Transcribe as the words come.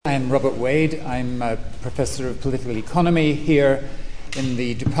I'm Robert Wade. I'm a professor of political economy here in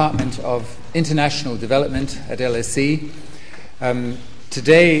the Department of International Development at LSE.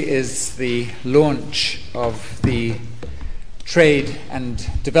 Today is the launch of the Trade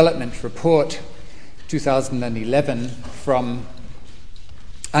and Development Report 2011 from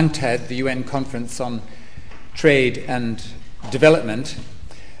UNCTAD, the UN Conference on Trade and Development.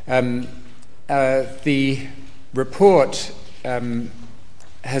 The report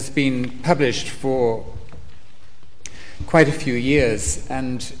has been published for quite a few years,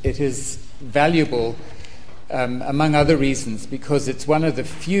 and it is valuable, among other reasons, because it's one of the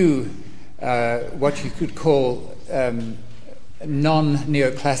few what you could call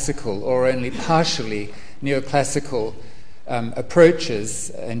non-neoclassical or only partially neoclassical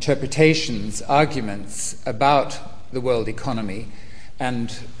approaches, interpretations, arguments about the world economy and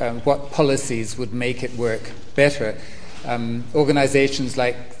what policies would make it work better. Organizations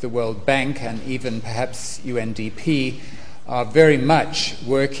like the World Bank and even perhaps UNDP are very much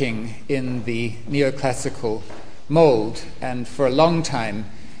working in the neoclassical mold, and for a long time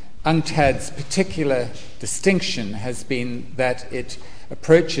UNCTAD's particular distinction has been that it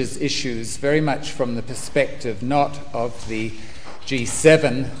approaches issues very much from the perspective not of the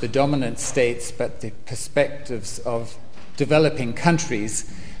G7, the dominant states, but the perspectives of developing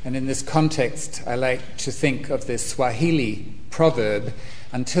countries. And in this context, I like to think of this Swahili proverb,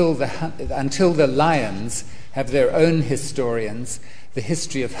 until the lions have their own historians, the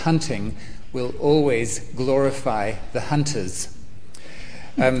history of hunting will always glorify the hunters.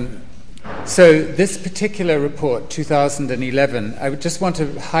 So this particular report, 2011, I would just want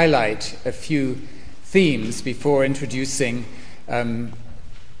to highlight a few themes before introducing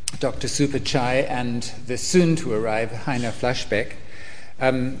Dr. Supachai and the soon-to-arrive Heiner Flaschbeck.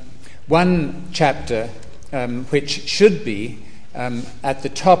 One chapter, which should be at the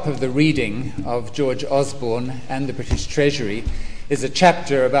top of the reading of George Osborne and the British Treasury, is a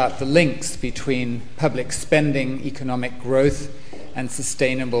chapter about the links between public spending, economic growth, and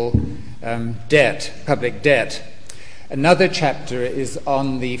sustainable public debt. Another chapter is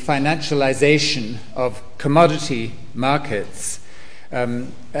on the financialization of commodity markets.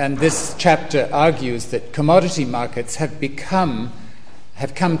 And this chapter argues that commodity markets have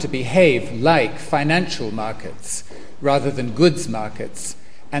come to behave like financial markets rather than goods markets,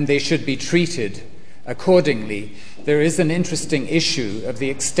 and they should be treated accordingly. There is an interesting issue of the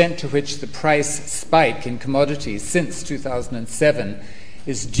extent to which the price spike in commodities since 2007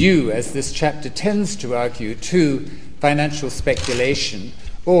 is due, as this chapter tends to argue, to financial speculation,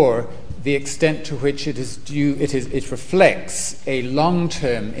 or the extent to which it reflects a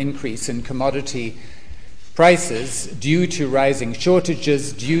long-term increase in commodity prices due to rising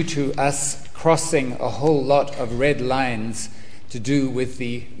shortages, due to us crossing a whole lot of red lines to do with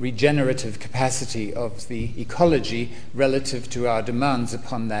the regenerative capacity of the ecology relative to our demands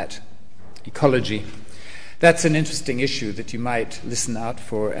upon that ecology. That's an interesting issue that you might listen out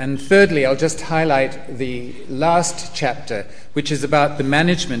for. And thirdly, I'll just highlight the last chapter, which is about the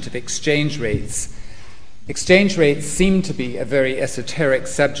management of exchange rates. Exchange rates seem to be a very esoteric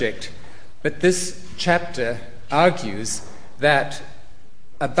subject, but this chapter argues that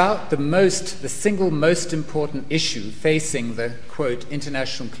about the single most important issue facing the, quote,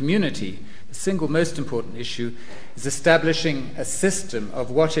 international community, the single most important issue is establishing a system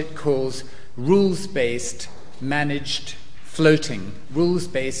of what it calls rules-based managed floating,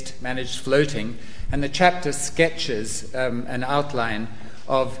 and the chapter sketches an outline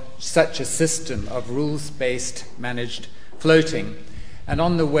of such a system of rules-based managed floating. And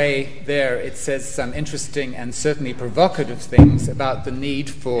on the way there, it says some interesting and certainly provocative things about the need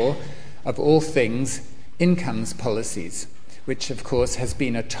for, of all things, incomes policies, which, of course, has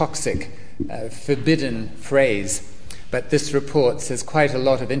been a toxic, forbidden phrase. But this report says quite a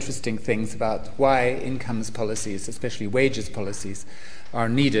lot of interesting things about why incomes policies, especially wages policies, are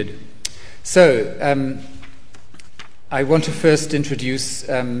needed. So I want to first introduce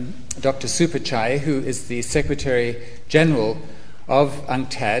Dr. Supachai, who is the Secretary General of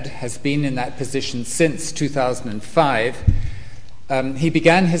UNCTAD, has been in that position since 2005. He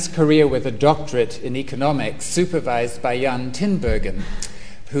began his career with a doctorate in economics, supervised by Jan Tinbergen,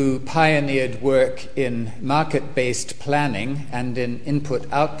 who pioneered work in market-based planning and in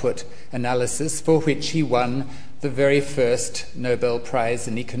input-output analysis, for which he won the very first Nobel Prize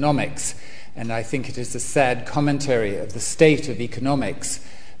in economics. And I think it is a sad commentary of the state of economics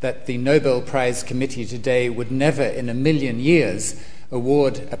that the Nobel Prize Committee today would never in a million years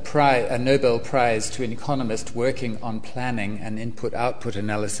award a Nobel Prize to an economist working on planning and input-output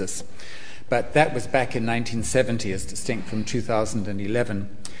analysis. but that was back in 1970 as distinct from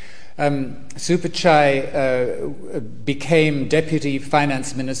 2011. Supachai became Deputy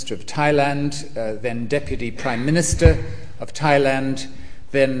Finance Minister of Thailand, then Deputy Prime Minister of Thailand,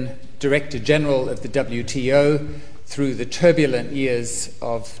 then Director General of the WTO through the turbulent years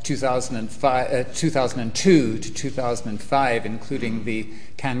of 2002 to 2005, including the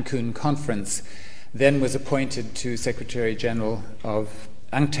Cancun Conference, then was appointed to Secretary General of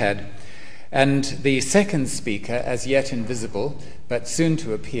UNCTAD. And the second speaker, as yet invisible, but soon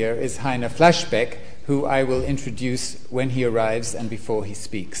to appear, is Heine Flashbeck, who I will introduce when he arrives and before he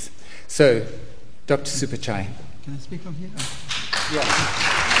speaks. So, Dr. Supachai. Can I speak from here? Yeah.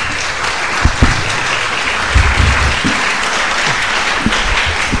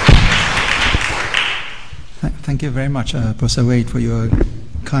 Thank you very much, Professor Wade, for your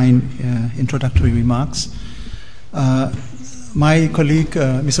kind introductory remarks. My colleague,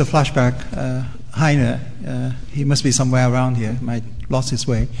 Mr. Flashback, Heine, he must be somewhere around here, might lost his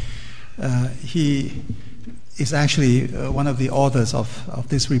way. He is actually one of the authors of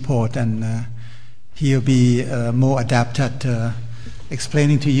this report, and he'll be more adept at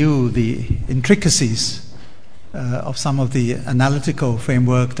explaining to you the intricacies of some of the analytical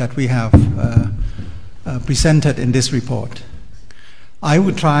framework that we have presented in this report. I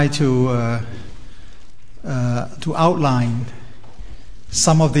would try to outline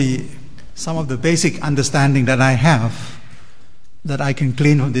some of the basic understanding that I have, that I can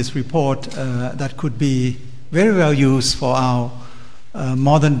glean from this report, that could be very well used for our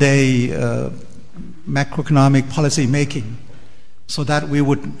modern day macroeconomic policy making, so that we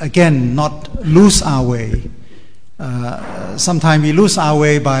would again not lose our way. Sometimes we lose our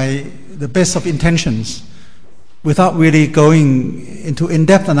way by the best of intentions, without really going into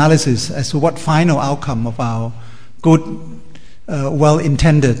in-depth analysis as to what final outcome of our good,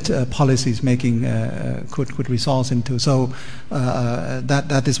 well-intended policies making could result into. So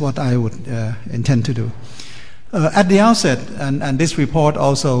that is what I would intend to do. At the outset, and this report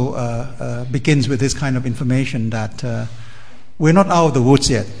also begins with this kind of information that we're not out of the woods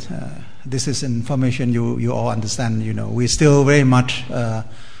yet. This is information you all understand. You know, we're still very much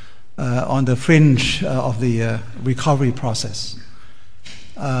on the fringe of the recovery process.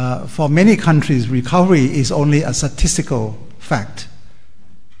 For many countries, recovery is only a statistical fact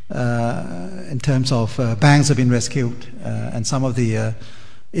in terms of banks have been rescued and some of the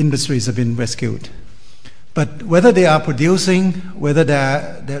industries have been rescued. But whether they are producing, whether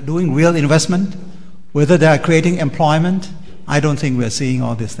they're doing real investment, whether they are creating employment, I don't think we're seeing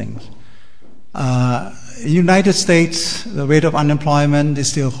all these things. In the United States, the rate of unemployment is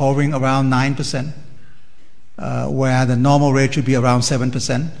still hovering around 9%, where the normal rate should be around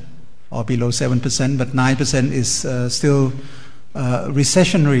 7% or below 7%, but 9% is still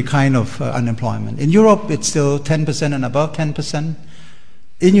recessionary kind of unemployment. In Europe, it's still 10% and above 10%.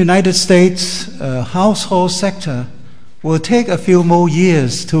 In the United States, household sector will take a few more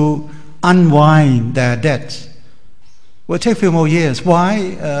years to unwind their debts. Will take a few more years.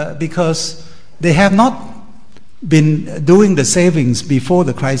 Why? Because they have not been doing the savings before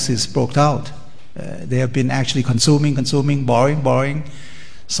the crisis broke out. They have been actually consuming, borrowing.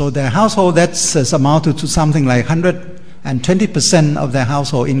 So their household debts has amounted to something like 120% of their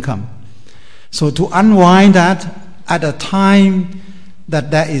household income. So to unwind that at a time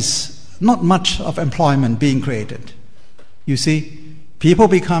that there is not much of employment being created. You see, people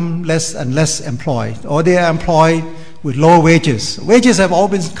become less and less employed, or they are employed with lower wages. Wages have all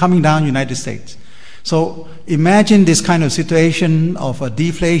been coming down in the United States. So imagine this kind of situation of a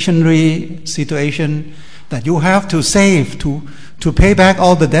deflationary situation that you have to save to pay back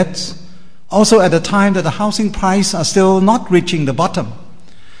all the debts. Also at a time that the housing prices are still not reaching the bottom.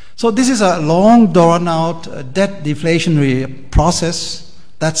 So this is a long drawn out debt deflationary process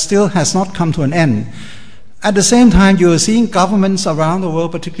that still has not come to an end. At the same time, you are seeing governments around the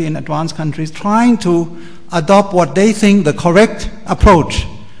world, particularly in advanced countries, trying to adopt what they think the correct approach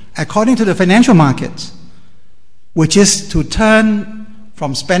according to the financial markets, which is to turn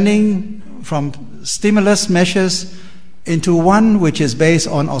from spending, from stimulus measures, into one which is based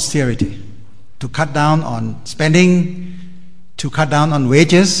on austerity, to cut down on spending, to cut down on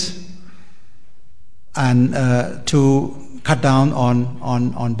wages, and to cut down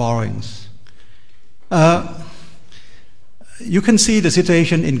on borrowings. You can see the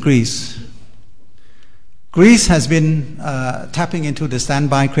situation in Greece. Greece has been tapping into the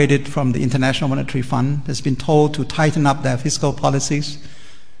standby credit from the International Monetary Fund, has been told to tighten up their fiscal policies,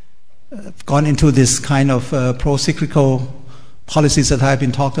 gone into this kind of pro-cyclical policies that have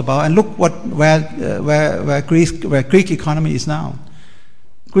been talked about, and look where Greek economy is now.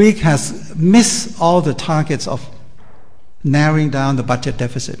 Greece has missed all the targets of narrowing down the budget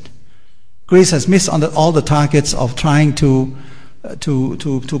deficit. Greece has missed all the targets of trying to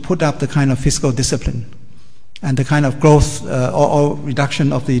put up the kind of fiscal discipline and the kind of growth or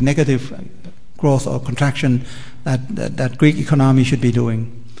reduction of the negative growth or contraction that Greek economy should be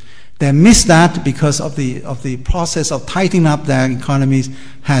doing. They missed that because of the process of tightening up their economies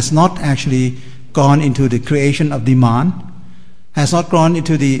has not actually gone into the creation of demand, has not gone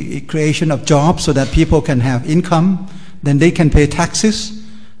into the creation of jobs so that people can have income, then they can pay taxes,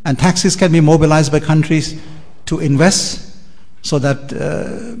 and taxes can be mobilized by countries to invest so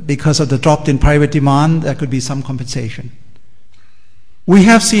that because of the drop in private demand, there could be some compensation. We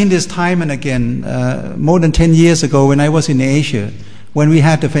have seen this time and again. More than 10 years ago when I was in Asia, when we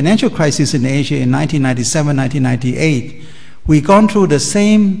had the financial crisis in Asia in 1997, 1998, we gone through the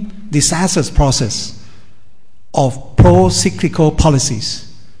same disastrous process of pro-cyclical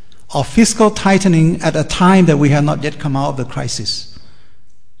policies, of fiscal tightening at a time that we have not yet come out of the crisis,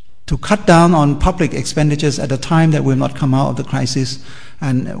 to cut down on public expenditures at a time that we have not come out of the crisis,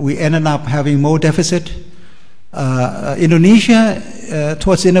 and we ended up having more deficit. Indonesia,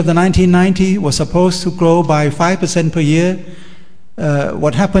 towards the end of the 1990s, was supposed to grow by 5% per year.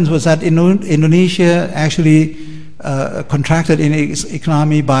 What happened was that Indonesia actually contracted in its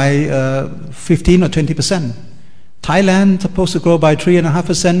economy by 15 or 20%. Thailand supposed to grow by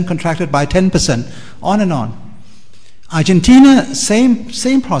 3.5%, contracted by 10%, on and on. Argentina,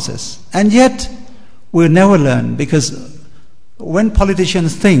 same process. And yet, we'll never learn, because when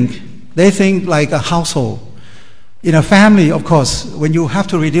politicians think, they think like a household. In a family, of course, when you have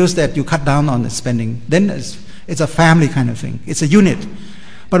to reduce that, you cut down on the spending. Then it's a family kind of thing. It's a unit.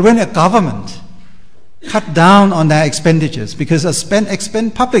 But when a government cut down on their expenditures, because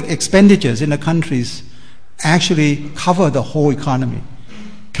public expenditures in the countries actually cover the whole economy,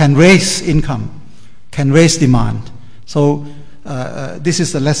 can raise income, can raise demand. So this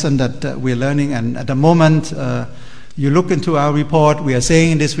is the lesson that we're learning. And at the moment, you look into our report, we are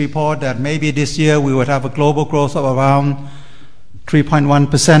saying in this report that maybe this year we would have a global growth of around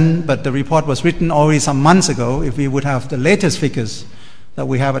 3.1%, but the report was written already some months ago. If we would have the latest figures that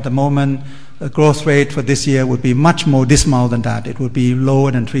we have at the moment, the growth rate for this year would be much more dismal than that. It would be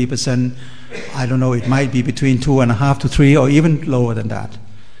lower than 3%. I don't know, it might be between 2.5 to 3 or even lower than that.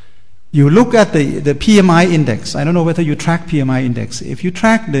 You look at the PMI index. I don't know whether you track PMI index. If you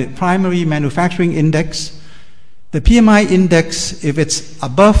track the primary manufacturing index, the PMI index, if it's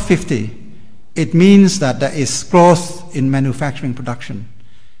above 50, it means that there is growth in manufacturing production.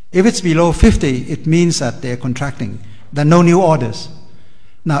 If it's below 50, it means that they're contracting. There are no new orders.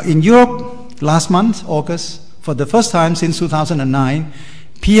 Now, in Europe, last month, August, for the first time since 2009,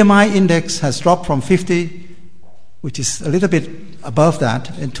 PMI index has dropped from 50, which is a little bit above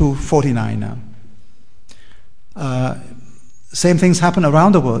that, to 49 now. Same things happen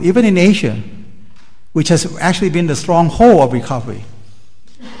around the world, even in Asia, which has actually been the stronghold of recovery.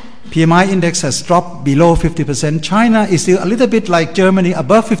 PMI index has dropped below 50%. China is still a little bit like Germany,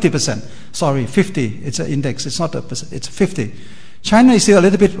 above 50%. Sorry, 50. It's an index. It's not a percent. It's 50. China is still a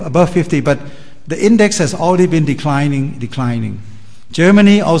little bit above 50, but the index has already been declining.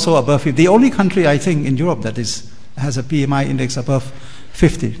 Germany also above 50. The only country, I think, in Europe that has a PMI index above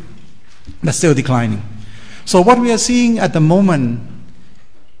 50, but still declining. So what we are seeing at the moment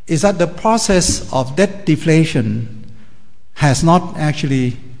is that the process of debt deflation has not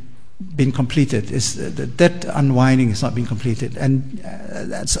actually been completed. The debt unwinding has not been completed. And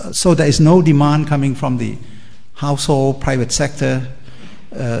so there is no demand coming from the household, private sector,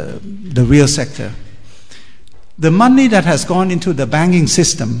 the real sector. The money that has gone into the banking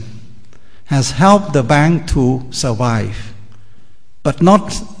system has helped the bank to survive, but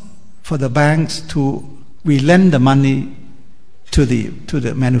not for the banks to relent the money to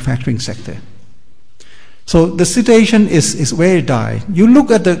the manufacturing sector. So the situation is very dire. You look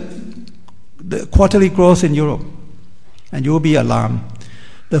at the quarterly growth in Europe, and you will be alarmed.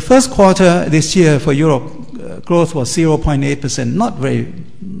 The first quarter this year for Europe, growth was 0.8%, not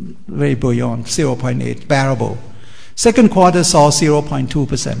very buoyant, 0.8, bearable. Second quarter saw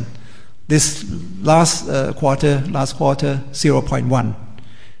 0.2%. This last quarter, 0.1.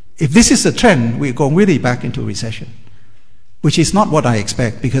 If this is the trend, we're going really back into recession, which is not what I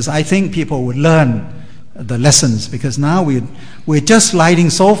expect, because I think people would learn the lessons, because now we're just sliding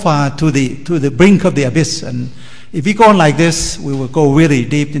so far to the brink of the abyss, and if we go on like this, we will go really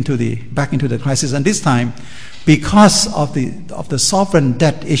deep back into the crisis. And this time, because of the sovereign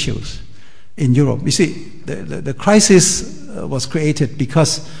debt issues in Europe, you see, the crisis was created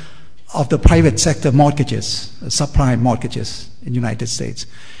because of the private sector mortgages, subprime mortgages. in the United States.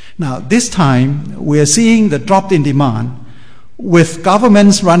 Now, this time, we are seeing the drop in demand with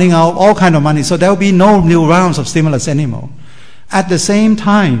governments running out all kind of money, so there will be no new rounds of stimulus anymore. At the same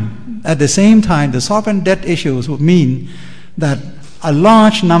time, the sovereign debt issues would mean that a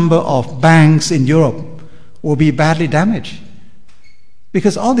large number of banks in Europe will be badly damaged.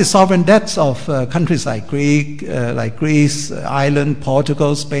 Because all the sovereign debts of countries like Greece, Ireland,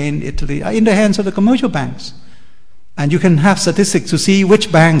 Portugal, Spain, Italy are in the hands of the commercial banks. And you can have statistics to see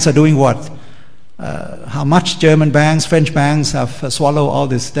which banks are doing what. How much German banks, French banks have swallowed all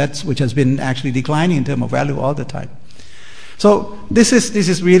these debts, which has been actually declining in terms of value all the time. So this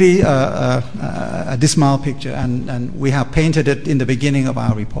is really a dismal picture, and we have painted it in the beginning of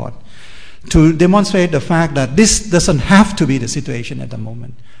our report to demonstrate the fact that this doesn't have to be the situation at the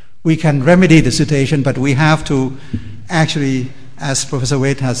moment. We can remedy the situation, but we have to actually, as Professor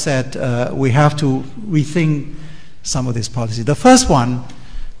Wade has said, we have to rethink some of these policies. The first one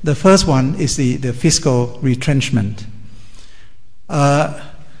is the fiscal retrenchment.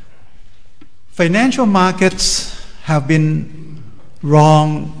 Financial markets have been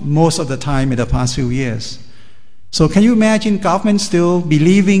wrong most of the time in the past few years. So can you imagine government still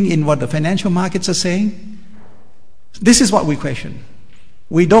believing in what the financial markets are saying? This is what we question.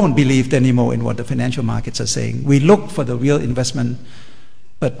 We don't believe anymore in what the financial markets are saying. We look for the real investment,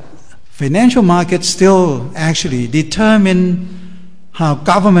 but financial markets still actually determine how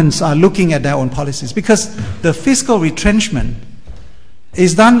governments are looking at their own policies, because the fiscal retrenchment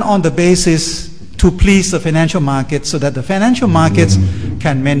is done on the basis to please the financial markets so that the financial markets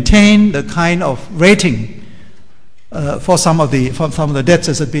can maintain the kind of rating for some of the debts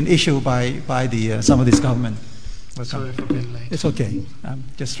that have been issued by some of this government. Sorry for being late. It's okay. I'm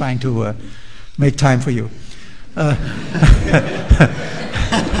just trying to make time for you.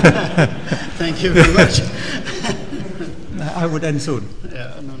 Thank you very much. I would end soon.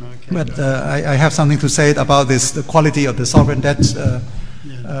 Yeah, no, okay. But I have something to say about this, the quality of the sovereign debts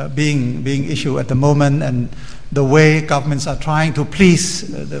being issued at the moment, and the way governments are trying to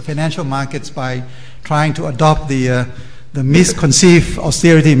please the financial markets by trying to adopt the misconceived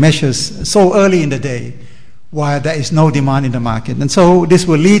austerity measures so early in the day, while there is no demand in the market. And so this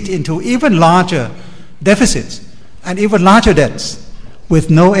will lead into even larger deficits and even larger debts with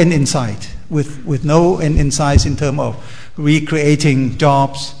no end in sight, with no end in sight in terms of recreating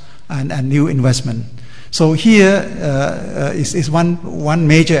jobs and new investment. So here is one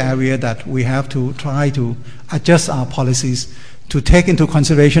major area that we have to try to adjust our policies to take into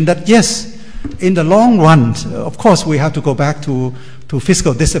consideration that, yes, in the long run, of course, we have to go back to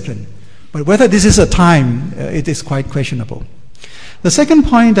fiscal discipline. But whether this is a time, it is quite questionable. The second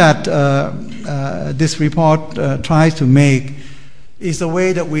point that this report tries to make is the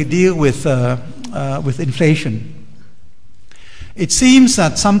way that we deal with inflation. It seems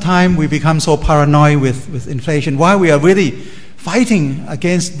that sometimes we become so paranoid with inflation, while we are really fighting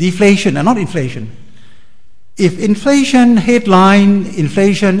against deflation and not inflation. If headline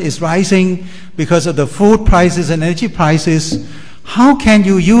inflation is rising because of the food prices and energy prices, how can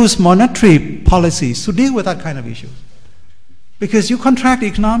you use monetary policies to deal with that kind of issue? Because you contract the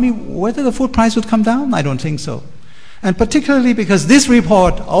economy, whether the food price would come down? I don't think so. And particularly because this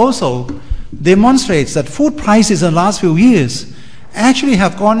report also demonstrates that food prices in the last few years actually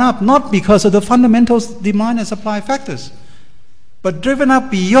have gone up, not because of the fundamental demand and supply factors, but driven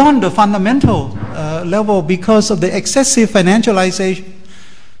up beyond the fundamental level because of the excessive financialization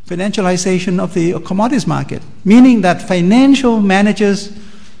of the commodities market, meaning that financial managers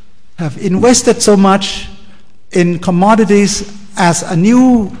have invested so much in commodities as a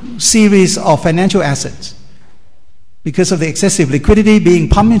new series of financial assets because of the excessive liquidity being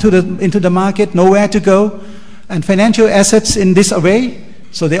pumped into the market, nowhere to go, and financial assets in this array,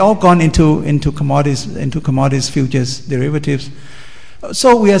 so they all gone into commodities, futures, derivatives.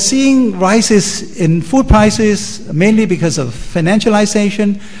 So we are seeing rises in food prices mainly because of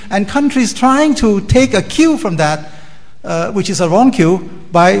financialization, and countries trying to take a cue from that, which is a wrong cue,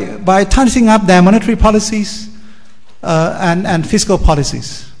 by tightening up their monetary policies and fiscal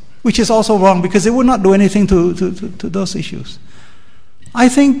policies, which is also wrong because it would not do anything to those issues. I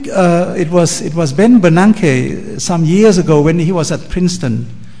think it was Ben Bernanke some years ago when he was at Princeton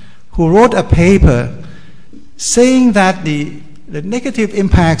who wrote a paper saying that the negative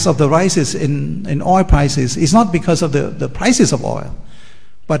impacts of the rises in oil prices is not because of the prices of oil,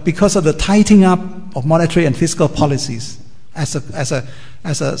 but because of the tightening up of monetary and fiscal policies as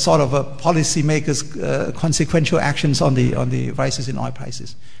a sort of a policymaker's consequential actions on the rises in oil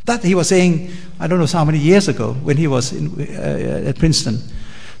prices. That he was saying, I don't know how many years ago when he was at Princeton.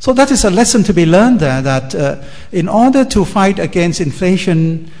 So that is a lesson to be learned there, that in order to fight against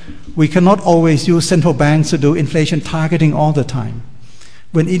inflation, we cannot always use central banks to do inflation targeting all the time.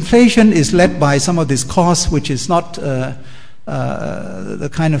 When inflation is led by some of these costs, which is not the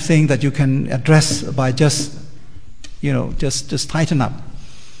kind of thing that you can address by just tighten up.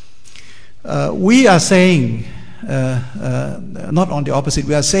 We are saying, not on the opposite,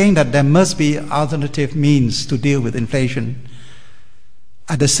 we are saying that there must be alternative means to deal with inflation.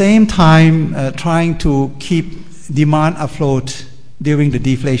 At the same time, trying to keep demand afloat during the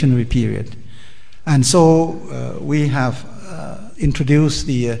deflationary period. And so we have introduced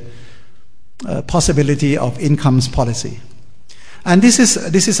the possibility of incomes policy. And this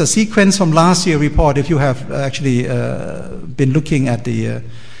is a sequence from last year's report. If you have actually been looking at the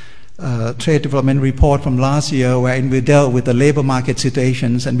trade development report from last year, wherein we dealt with the labor market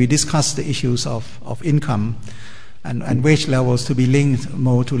situations and we discussed the issues of income and wage levels to be linked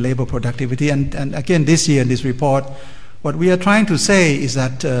more to labor productivity. And again, this year in this report, what we are trying to say is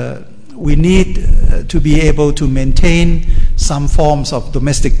that we need to be able to maintain some forms of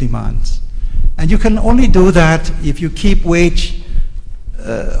domestic demands. And you can only do that if you keep wage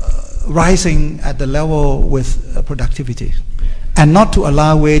rising at the level with productivity, and not to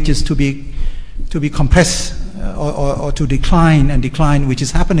allow wages to be compressed or to decline, which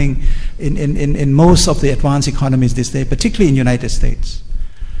is happening in most of the advanced economies these days, particularly in the United States.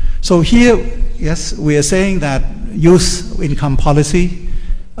 So here, yes, we are saying that use income policy,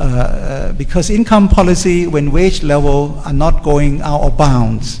 because income policy, when wage level are not going out of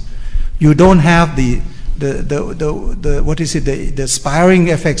bounds, you don't have the spiraling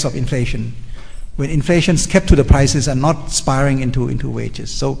effects of inflation, when inflation is kept to the prices and not spiraling into wages.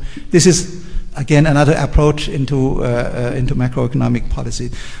 So this is again another approach into macroeconomic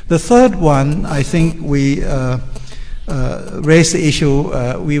policy. The third one, I think we raise the issue.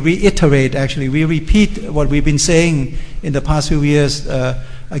 We repeat what we've been saying in the past few years.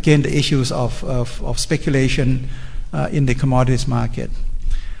 Again, the issues of speculation in the commodities market.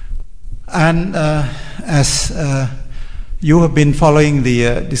 And as you have been following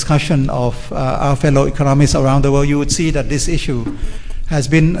the discussion of our fellow economists around the world, you would see that this issue has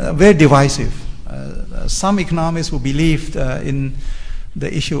been very divisive. Some economists who believed in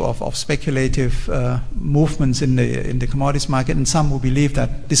the issue of speculative movements in the commodities market, and some who believe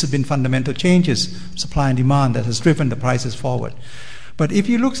that this has been fundamental changes, supply and demand, that has driven the prices forward. But if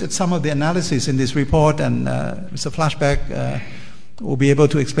you look at some of the analysis in this report, and Mr. Flashback will be able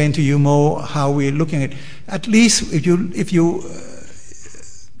to explain to you more how we're looking at. At least if you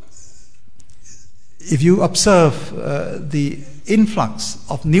observe the influx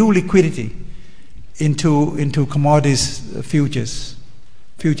of new liquidity into commodities futures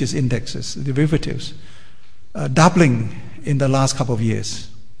indexes, derivatives, doubling in the last couple of years,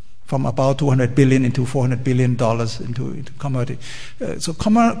 from about $200 billion into $400 billion into commodity. So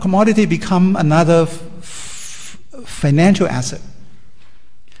commodity become another financial asset,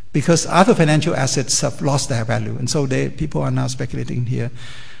 because other financial assets have lost their value, and so people are now speculating here.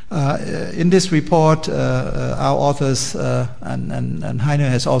 In this report, our authors and Heiner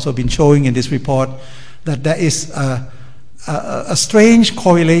has also been showing in this report that there is a strange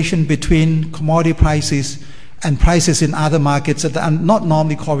correlation between commodity prices and prices in other markets that are not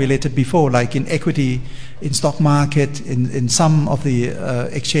normally correlated before, like in equity, in stock market, in some of the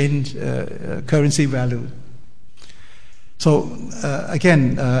exchange currency value. So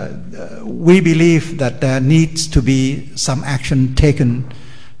again, we believe that there needs to be some action taken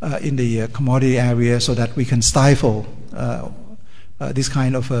in the commodity area so that we can stifle this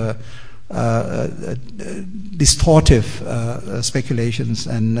kind of distortive speculations.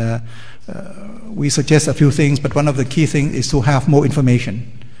 And we suggest a few things, but one of the key things is to have more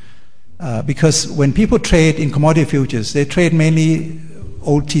information. Because when people trade in commodity futures, they trade mainly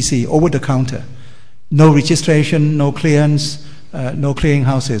OTC, over the counter. No registration, no clearance, no clearing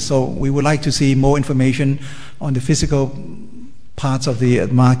houses. So we would like to see more information on the physical parts of the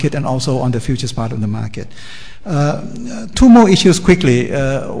market and also on the futures part of the market. Two more issues quickly.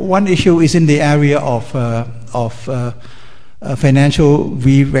 One issue is in the area of financial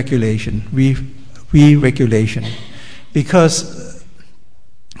re-regulation, because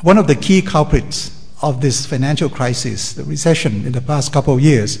one of the key culprits of this financial crisis, the recession in the past couple of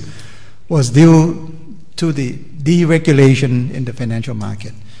years, was due to the deregulation in the financial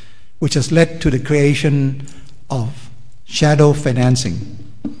market, which has led to the creation of shadow financing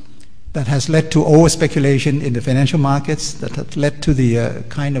that has led to over-speculation in the financial markets, that has led to the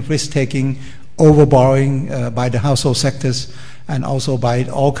kind of risk-taking, over-borrowing by the household sectors, and also by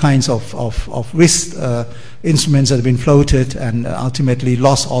all kinds of risk instruments that have been floated and ultimately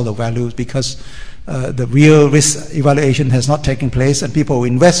lost all the values because the real risk evaluation has not taken place, and people who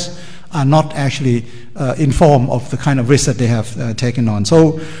invest are not actually informed of the kind of risk that they have taken on.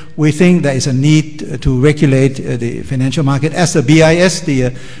 So we think there is a need to regulate the financial market, as the BIS,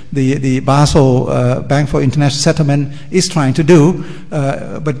 the Basel Bank for International Settlement, is trying to do.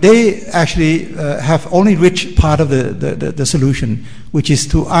 But they actually have only reached part of the solution, which is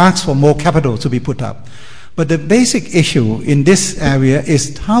to ask for more capital to be put up. But the basic issue in this area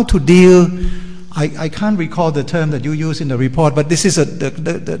is how to deal. I can't recall the term that you use in the report, but this is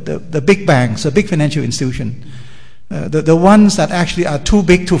the big banks, the big financial institution, the ones that actually are too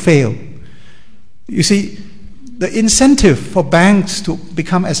big to fail. You see, the incentive for banks to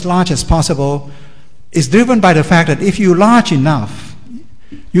become as large as possible is driven by the fact that if you're large enough,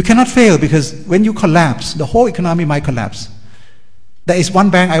 you cannot fail, because when you collapse, the whole economy might collapse. There is one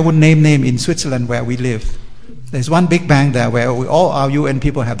bank, I would name in Switzerland where we live. There's one big bank there where all our UN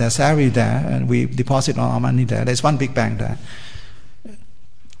people have their salary there, and we deposit all our money there. There's one big bank there,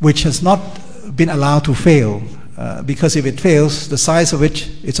 which has not been allowed to fail, because if it fails, the size of which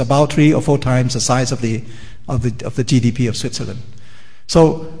it's about 3 or 4 times the size of the GDP of Switzerland.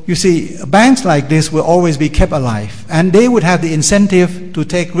 So you see, banks like this will always be kept alive, and they would have the incentive to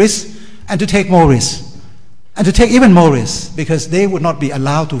take risks and to take more risks, and to take even more risks, because they would not be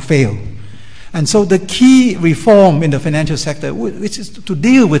allowed to fail. And so the key reform in the financial sector, which is to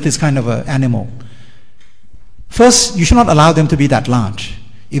deal with this kind of an animal, first, you should not allow them to be that large.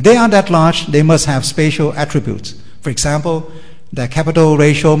 If they are that large, they must have spatial attributes. For example, their capital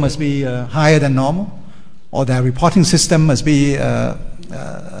ratio must be higher than normal, or their reporting system must be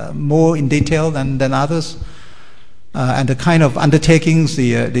more in detail than others. And the kind of undertakings,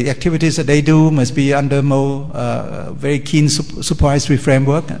 the activities that they do must be under more very keen supervisory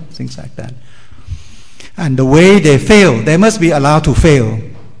framework and things like that. And the way they fail, they must be allowed to fail.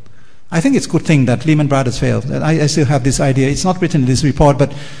 I think it's a good thing that Lehman Brothers failed. I still have this idea. It's not written in this report,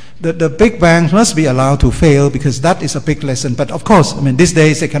 but the big banks must be allowed to fail, because that is a big lesson. But of course, I mean, these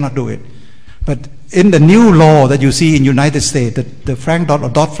days they cannot do it. But in the new law that you see in United States, the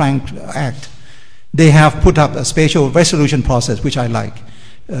Dodd-Frank Act, they have put up a spatial resolution process, which I like,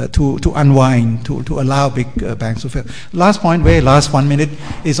 to unwind, to allow big banks to fail. Last point, very last 1 minute,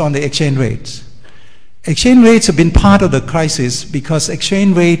 is on the exchange rates. Exchange rates have been part of the crisis because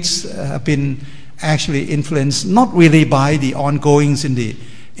exchange rates have been actually influenced not really by the ongoings in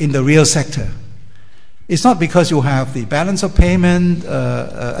the real sector. It's not because you have the balance of payment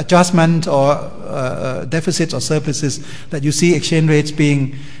adjustment or deficits or surpluses that you see exchange rates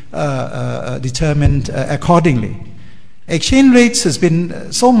being determined accordingly. Exchange rates has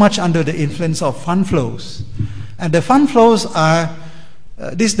been so much under the influence of fund flows, and the fund flows are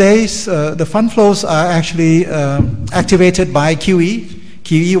these days the fund flows are actually activated by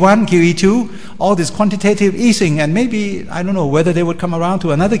QE1, QE2, all this quantitative easing, and maybe I don't know whether they would come around to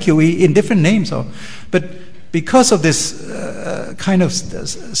another QE in different names, but because of this kind of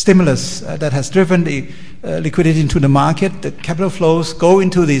stimulus that has driven the liquidity into the market, the capital flows go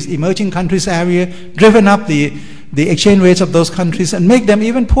into these emerging countries area, driven up the exchange rates of those countries and make them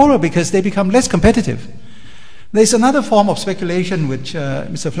even poorer because they become less competitive. There's another form of speculation which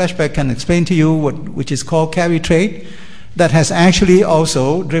Mr. Fleshbach can explain to you, which is called carry trade, that has actually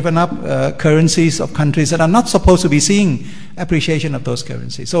also driven up currencies of countries that are not supposed to be seeing appreciation of those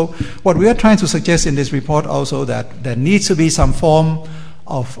currencies. So what we are trying to suggest in this report also, that there needs to be some form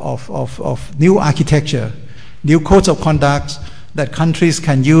of new architecture, new codes of conduct that countries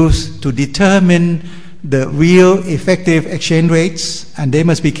can use to determine the real effective exchange rates, and they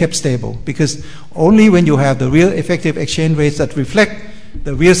must be kept stable, because only when you have the real effective exchange rates that reflect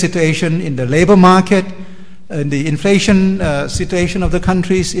the real situation in the labor market, in the inflation situation of the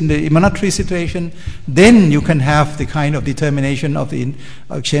countries, in the monetary situation, then you can have the kind of determination of the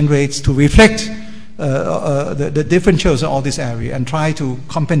exchange rates to reflect the differentials in all this area and try to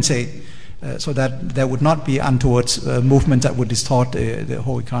compensate so that there would not be untoward movements that would distort the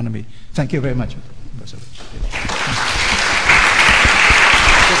whole economy. Thank you very much.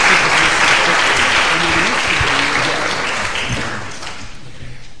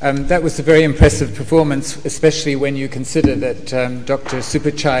 That was a very impressive performance, especially when you consider that Dr.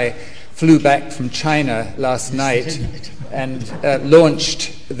 Supachai flew back from China last night and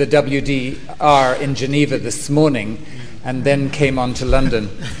launched the WDR in Geneva this morning and then came on to London.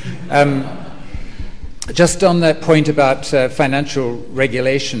 Just on that point about financial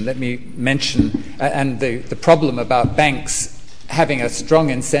regulation, let me mention, and the problem about banks having a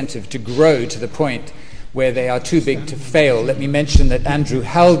strong incentive to grow to the point where they are too big to fail. Let me mention that Andrew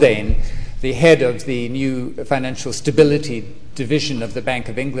Haldane, the head of the new Financial Stability Division of the Bank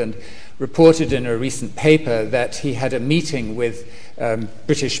of England, reported in a recent paper that he had a meeting with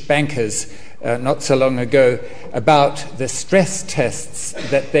British bankers not so long ago about the stress tests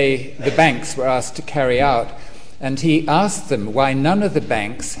that the banks were asked to carry out. And he asked them why none of the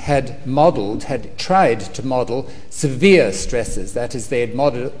banks had tried to model severe stresses. That is, they had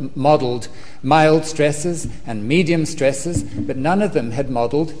modeled mild stresses and medium stresses, but none of them had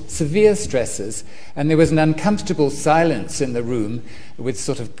modeled severe stresses. And there was an uncomfortable silence in the room, with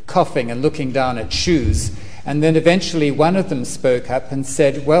sort of coughing and looking down at shoes. And then eventually one of them spoke up and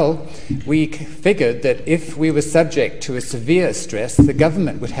said, well, we figured that if we were subject to a severe stress, the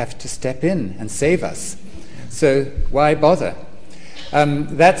government would have to step in and save us. So why bother?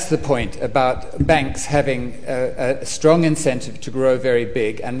 That's the point about banks having a strong incentive to grow very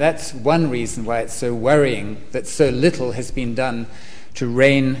big, and that's one reason why it's so worrying that so little has been done to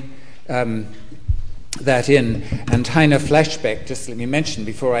rein that in. And Heiner Flaschbeck, just let me mention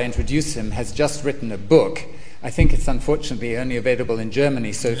before I introduce him, has just written a book. I think it's unfortunately only available in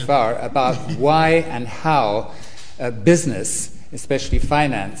Germany so far, about why and how business, especially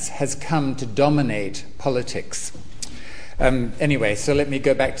finance, has come to dominate politics. Anyway, so let me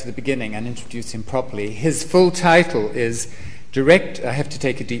go back to the beginning and introduce him properly. His full title is I have to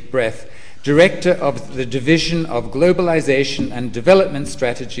take a deep breath, Director of the Division of Globalization and Development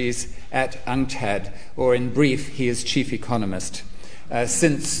Strategies at UNCTAD, or in brief, he is Chief Economist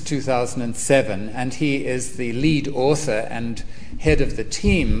since 2007, and he is the lead author and head of the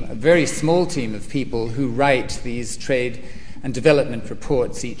team, a very small team of people who write these trade and development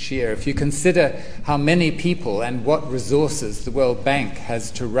reports each year. If you consider how many people and what resources the World Bank has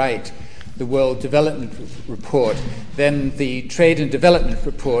to write the World Development Report, then the Trade and Development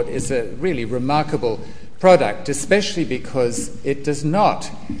Report is a really remarkable product, especially because it does not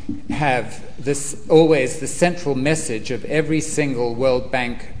have always the central message of every single World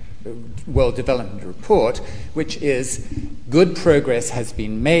Bank World Development Report, which is good progress has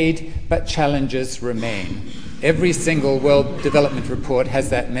been made, but challenges remain. Every single World Development Report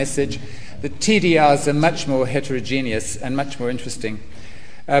has that message. The TDRs are much more heterogeneous and much more interesting.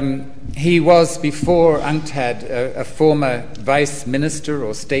 He was, before UNCTAD, a former vice minister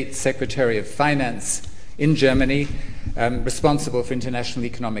or state secretary of finance in Germany, responsible for international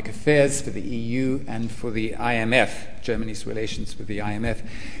economic affairs for the EU and for the IMF, Germany's relations with the IMF.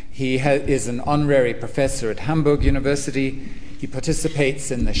 He is an honorary professor at Hamburg University. He participates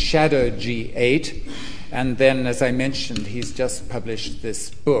in the Shadow G8. And then, as I mentioned, he's just published this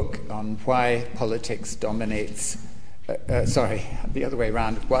book on why politics dominates, the other way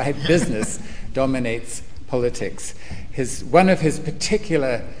around, why business dominates politics. One of his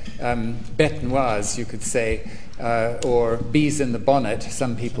particular bête noirs, you could say, or bees in the bonnet,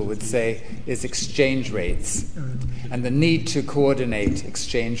 some people would say, is exchange rates, and the need to coordinate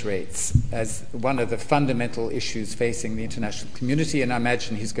exchange rates as one of the fundamental issues facing the international community, and I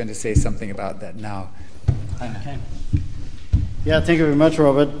imagine he's going to say something about that now. Okay. Yeah, thank you very much,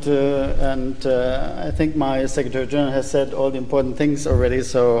 Robert. I think my Secretary General has said all the important things already,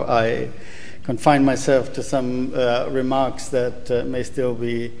 so I confine myself to some remarks that may still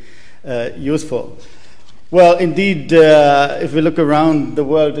be useful. Well, indeed, if we look around, the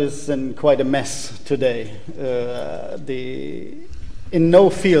world is in quite a mess today. In no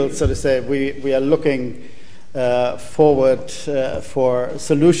field, so to say, we are looking forward for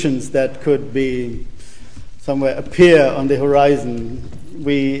solutions that could be somewhere appear on the horizon.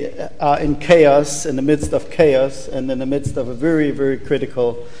 We are in chaos, in the midst of chaos, and in the midst of a very, very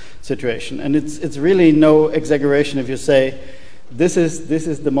critical situation. And it's really no exaggeration if you say this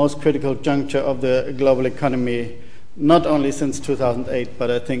is the most critical juncture of the global economy, not only since 2008,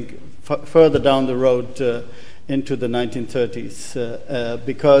 but I think further down the road into the 1930s,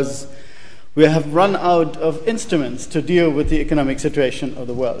 because we have run out of instruments to deal with the economic situation of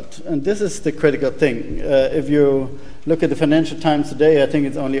the world. And this is the critical thing. If you look at the Financial Times today, I think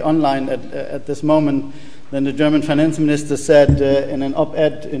it's only online at this moment, then the German finance minister said in an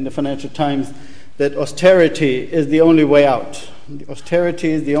op-ed in the Financial Times that austerity is the only way out. Austerity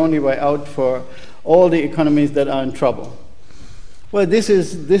is the only way out for all the economies that are in trouble. Well, this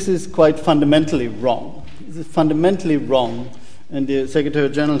is quite fundamentally wrong. This is fundamentally wrong. And the Secretary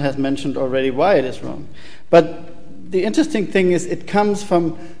General has mentioned already why it is wrong. But the interesting thing is it comes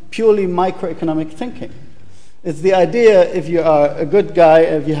from purely microeconomic thinking. It's the idea, if you are a good guy,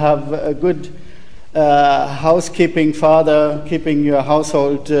 if you have a good housekeeping father, keeping your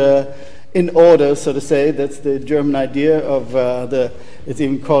household in order, so to say. That's the German idea of it's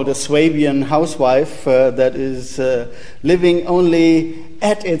even called a Swabian housewife that is living only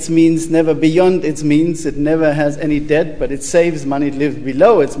at its means, never beyond its means. It never has any debt, but it saves money, it lives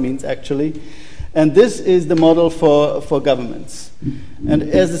below its means, actually. And this is the model for governments. And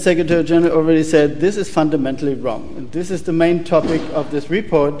as the Secretary General already said, this is fundamentally wrong. And this is the main topic of this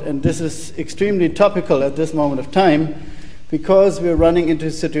report, and this is extremely topical at this moment of time, because we're running into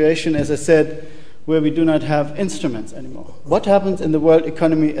a situation, as I said, where we do not have instruments anymore. What happens in the world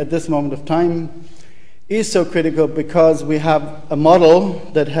economy at this moment of time is so critical because we have a model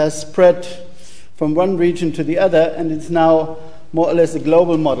that has spread from one region to the other, and it's now more or less a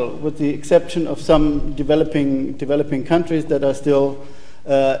global model, with the exception of some developing countries that are still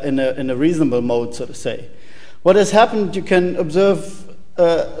in a reasonable mode, so to say. What has happened, you can observe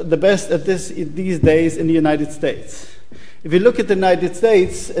the best at these days in the United States. If you look at the United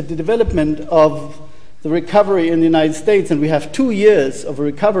States, at the development of the recovery in the United States, and we have 2 years of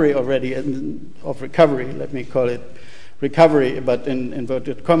recovery already, let me call it recovery, but in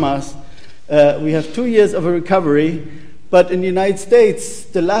inverted commas, we have 2 years of a recovery, but in the United States,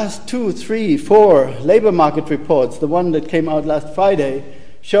 the last 2, 3, 4 labor market reports, the one that came out last Friday,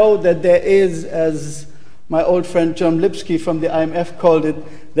 show that there is, as my old friend John Lipsky from the IMF called it,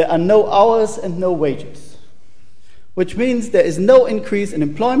 there are no hours and no wages. Which means there is no increase in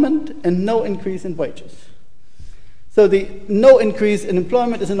employment and no increase in wages. So the no increase in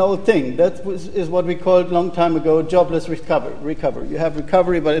employment is an old thing. That is what we called a long time ago jobless recovery. You have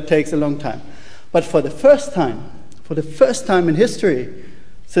recovery, but it takes a long time. But for the first time in history,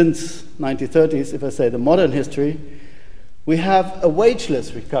 since 1930s, if I say the modern history, we have a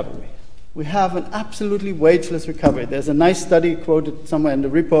wageless recovery. We have an absolutely wageless recovery. There's a nice study quoted somewhere in the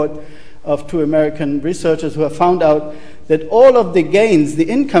report of 2 American researchers who have found out that all of the gains, the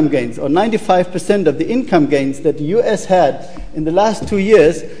income gains, or 95% of the income gains that the US had in the last 2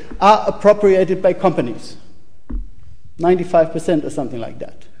 years are appropriated by companies. 95% or something like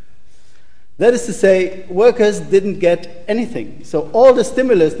that. That is to say, workers didn't get anything. So all the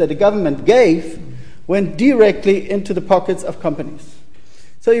stimulus that the government gave went directly into the pockets of companies.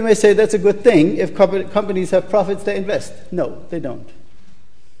 So you may say that's a good thing. If companies have profits, they invest. No, they don't.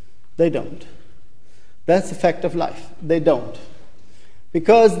 They don't. That's the fact of life. They don't.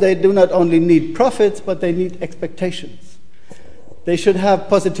 Because they do not only need profits, but they need expectations. They should have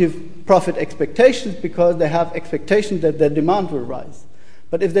positive profit expectations because they have expectations that their demand will rise.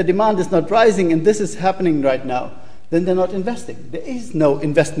 But if their demand is not rising, and this is happening right now, then they're not investing. There is no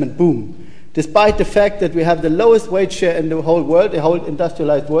investment boom, despite the fact that we have the lowest wage share in the whole world, the whole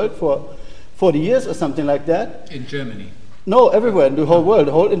industrialized world, for 40 years or something like that. In Germany? No, everywhere in the whole world,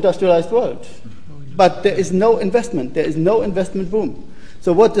 the whole industrialized world. But there is no investment. There is no investment boom.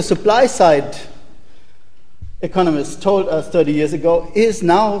 So what the supply side economists told us 30 years ago is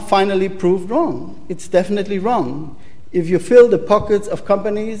now finally proved wrong. It's definitely wrong. If you fill the pockets of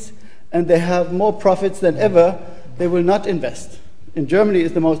companies and they have more profits than ever, they will not invest. In Germany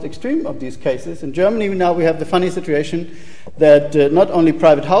is the most extreme of these cases. In Germany now we have the funny situation that not only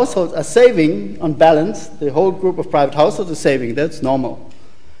private households are saving on balance, the whole group of private households is saving, that's normal.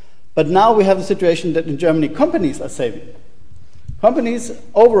 But now we have the situation that in Germany companies are saving. Companies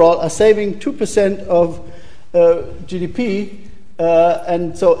overall are saving 2% of GDP,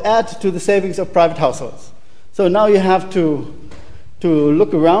 and so add to the savings of private households. So now you have to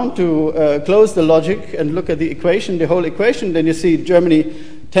look around, to close the logic and look at the equation, the whole equation. Then you see Germany,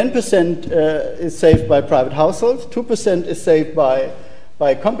 10% is saved by private households, 2% is saved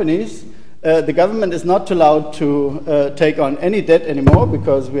by companies. The government is not allowed to take on any debt anymore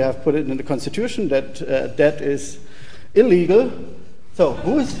because we have put it in the constitution that debt is illegal. So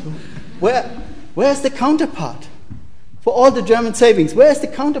where's the counterpart for all the German savings? Where's the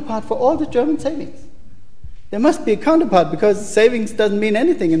counterpart for all the German savings? There must be a counterpart because savings doesn't mean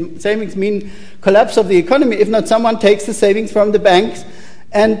anything, and savings mean collapse of the economy if not someone takes the savings from the banks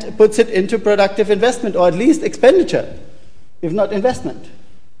and puts it into productive investment, or at least expenditure, if not investment.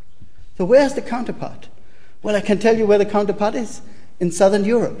 So where's the counterpart? Well, I can tell you where the counterpart is, in Southern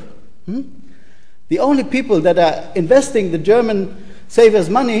Europe. The only people that are investing the German savers'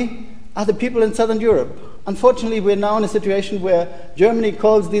 money are the people in Southern Europe. Unfortunately, we're now in a situation where Germany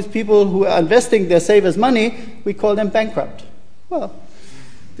calls these people who are investing their savers' money, we call them bankrupt. Well,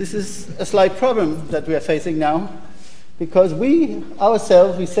 this is a slight problem that we are facing now, because we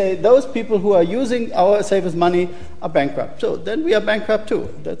ourselves, we say those people who are using our savers' money are bankrupt. So then we are bankrupt too,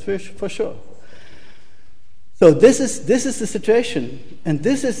 that's for sure. So this is the situation, and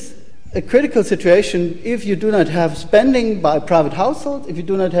this is a critical situation if you do not have spending by private households, if you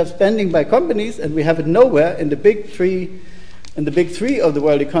do not have spending by companies, and we have it nowhere in the big three of the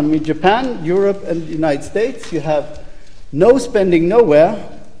world economy, Japan, Europe, and the United States. You have no spending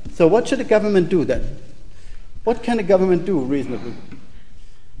nowhere. So what should a government do then? What can a government do reasonably?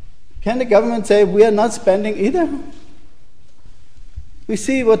 Can the government say we are not spending either? We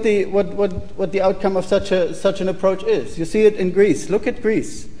see what the outcome of such an approach is. You see it in Greece. Look at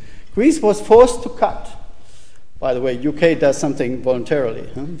Greece. Greece was forced to cut. By the way, UK does something voluntarily.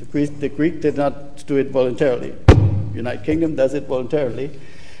 Huh? The Greek did not do it voluntarily. United Kingdom does it voluntarily.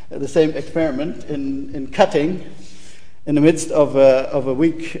 The same experiment in cutting in the midst of a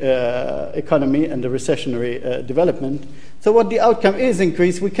weak economy and a recessionary development. So what the outcome is in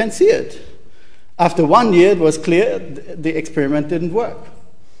Greece, we can see it. After 1 year, it was clear the experiment didn't work.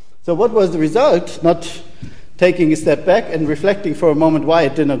 So what was the result? Not taking a step back and reflecting for a moment why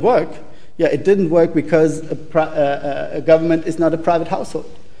it didn't work. Yeah, it didn't work because a government is not a private household.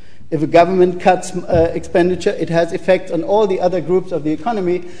 If a government cuts expenditure, it has effects on all the other groups of the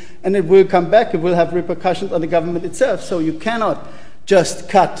economy, and it will come back. It will have repercussions on the government itself. So you cannot just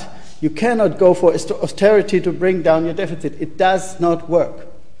cut. You cannot go for austerity to bring down your deficit. It does not work.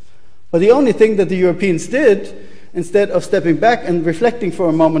 But the only thing that the Europeans did, instead of stepping back and reflecting for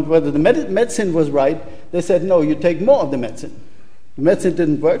a moment whether the medicine was right, they said, no, you take more of the medicine. The medicine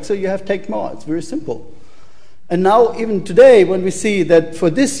didn't work, so you have to take more. It's very simple. And now, even today, when we see that for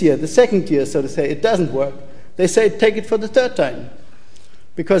this year, the second year, so to say, it doesn't work, they say take it for the third time,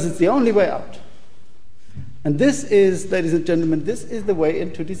 because it's the only way out. And this is, ladies and gentlemen, this is the way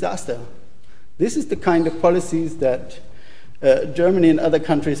into disaster. This is the kind of policies that Germany and other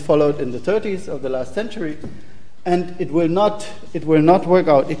countries followed in the 30s of the last century, and it will not work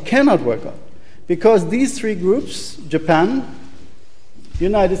out. It cannot work out, because these three groups, Japan, the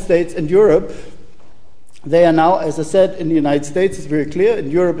United States, and Europe, they are now, as I said, in the United States it's very clear,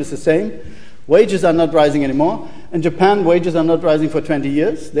 in Europe it's the same. Wages are not rising anymore. In Japan, wages are not rising for 20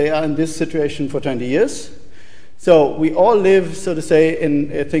 years. They are in this situation for 20 years. So we all live, so to say,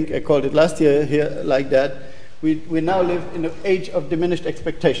 in, I think I called it last year here like that, we now live in an age of diminished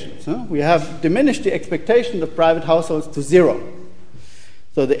expectations. Huh? We have diminished the expectation of private households to zero.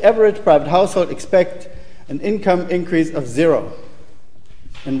 So the average private household expects an income increase of zero.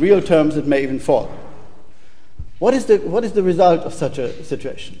 In real terms, it may even fall. What is the result of such a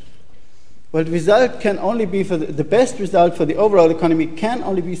situation? Well, the result can only be the best result for the overall economy can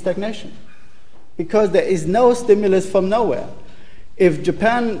only be stagnation, because there is no stimulus from nowhere. If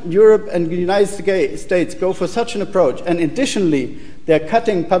Japan, Europe, and the United States go for such an approach, and additionally they're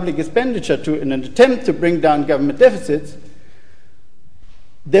cutting public expenditure in an attempt to bring down government deficits,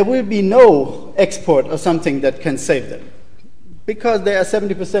 there will be no export or something that can save them, because they are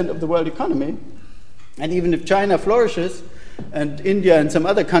 70% of the world economy. And even if China flourishes and India and some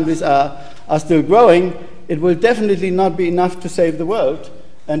other countries are still growing, it will definitely not be enough to save the world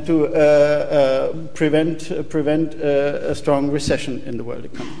and to prevent a strong recession in the world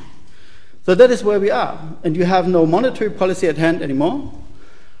economy. So that is where we are. And you have no monetary policy at hand anymore.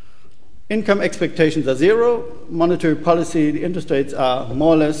 Income expectations are zero. Monetary policy, the interest rates are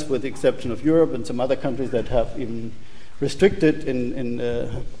more or less, with the exception of Europe and some other countries that have even restricted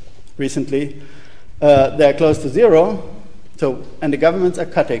recently, they're close to zero, and the governments are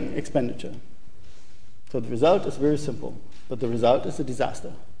cutting expenditure. So the result is very simple, but the result is a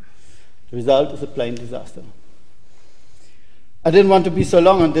disaster. The result is a plain disaster. I didn't want to be so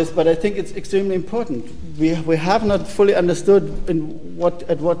long on this, but I think it's extremely important. We have not fully understood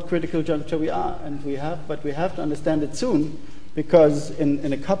at what critical juncture we are, but we have to understand it soon, because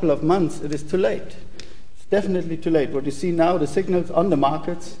in a couple of months it is too late. It's definitely too late. What you see now, the signals on the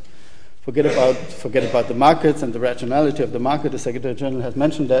markets. Forget about the markets and the rationality of the market. The Secretary General has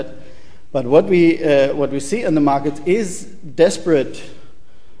mentioned that. But what we see in the markets is desperate.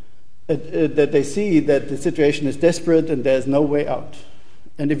 That they see that the situation is desperate and there's no way out.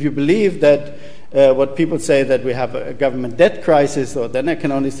 And if you believe that what people say that we have a government debt crisis, or then I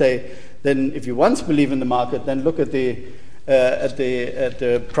can only say, then if you once believe in the market, then look at the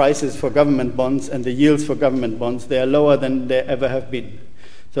prices for government bonds and the yields for government bonds. They are lower than they ever have been.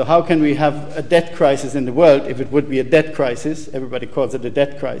 So how can we have a debt crisis in the world if it would be a debt crisis? Everybody calls it a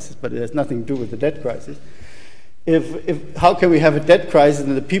debt crisis, but it has nothing to do with the debt crisis. How can we have a debt crisis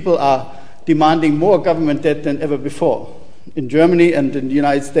and the people are demanding more government debt than ever before? In Germany and in the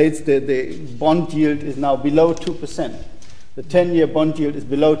United States, the bond yield is now below 2%. The 10-year bond yield is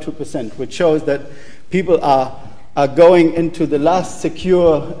below 2%, which shows that people are going into the last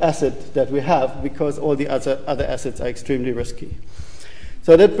secure asset that we have, because all the other assets are extremely risky.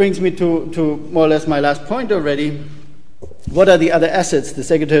 So that brings me to more or less my last point already. What are the other assets? The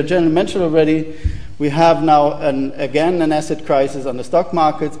Secretary General mentioned already, we have now again an asset crisis on the stock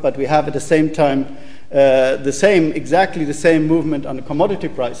markets, but we have at the same time exactly the same movement on the commodity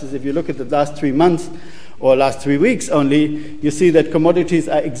prices. If you look at the last 3 months or last 3 weeks only, you see that commodities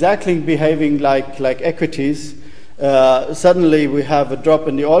are exactly behaving like equities. Suddenly we have a drop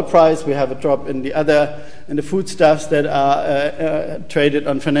in the oil price, we have a drop in the foodstuffs that are traded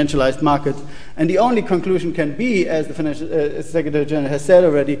on financialized markets. And the only conclusion can be, as the Secretary General has said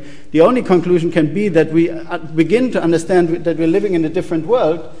already, the only conclusion can be that we begin to understand that we're living in a different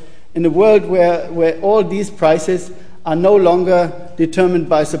world, in a world where all these prices are no longer determined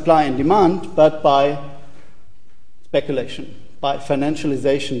by supply and demand, but by speculation, by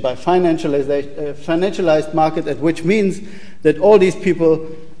financialization, by financialized market, which means that all these people,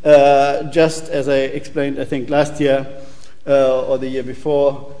 just as I explained, I think last year or the year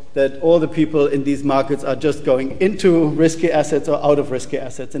before, that all the people in these markets are just going into risky assets or out of risky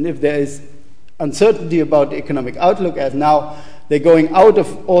assets. And if there is uncertainty about the economic outlook, as now, they're going out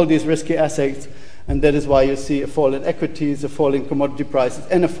of all these risky assets, and that is why you see a fall in equities, a fall in commodity prices,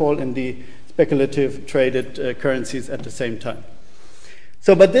 and a fall in the speculative traded currencies at the same time.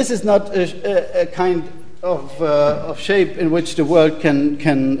 So, but this is not a kind of shape in which the world can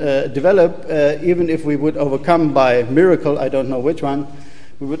develop. Even if we would overcome by miracle, I don't know which one,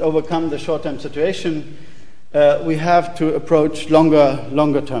 we would overcome the short-term situation. We have to approach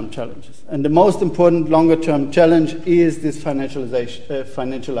longer-term challenges. And the most important longer-term challenge is this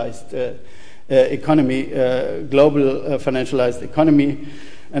financialized economy, global financialized economy.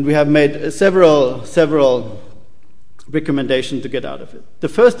 And we have made several recommendations to get out of it. The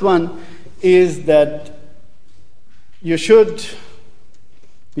first one is that you should,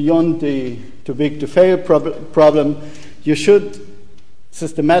 beyond the too big to fail problem, you should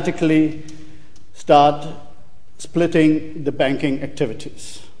systematically start splitting the banking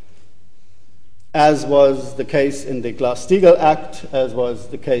activities, as was the case in the Glass-Steagall Act, as was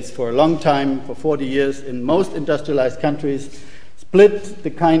the case for a long time, for 40 years in most industrialized countries. Split the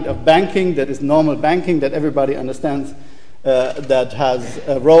kind of banking that is normal banking, that everybody understands, that has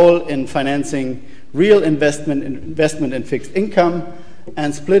a role in financing real investment in fixed income,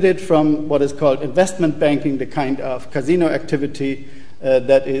 and split it from what is called investment banking, the kind of casino activity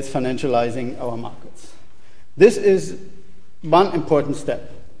that is financializing our markets. This is one important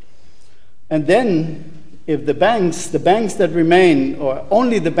step. And then, if the banks that remain, or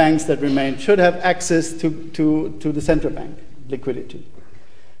only the banks that remain, should have access to the central bank liquidity.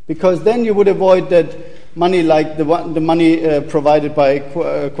 Because then you would avoid that money like the money provided by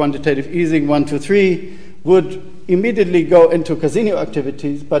quantitative easing 1, 2, 3 would immediately go into casino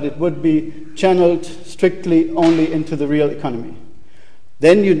activities, but it would be channeled strictly only into the real economy.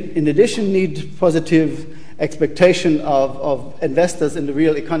 Then you, in addition, need positive expectation of investors in the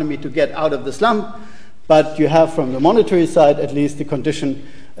real economy to get out of the slump, but you have from the monetary side at least the condition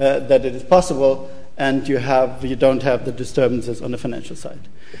that it is possible, and you don't have the disturbances on the financial side.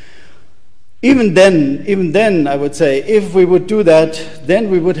 Even then, I would say, if we would do that, then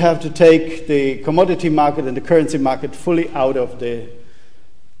we would have to take the commodity market and the currency market fully out of the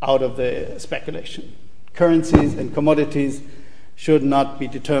speculation. Currencies and commodities should not be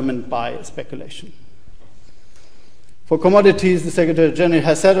determined by speculation. For commodities, the Secretary General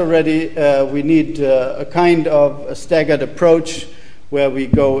has said already, we need a kind of a staggered approach where we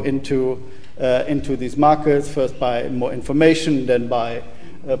go into these markets, first by more information, then by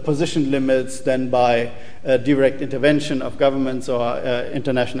position limits, then by direct intervention of governments or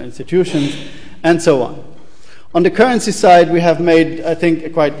international institutions, and so on. On the currency side, we have made, I think, a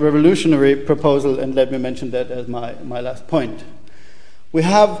quite revolutionary proposal, and let me mention that as my last point. We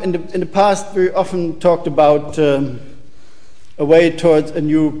have, in the past, very often talked about a way towards a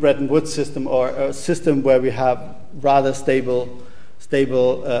new Bretton Woods system, or a system where we have rather stable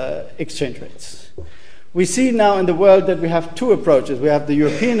exchange rates. We see now in the world that we have two approaches. We have the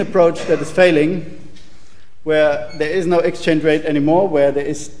European approach that is failing, where there is no exchange rate anymore, where there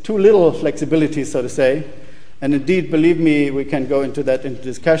is too little flexibility, so to say. And indeed, believe me, we can go into that into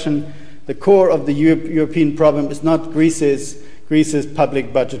discussion. The core of the European problem is not Greece's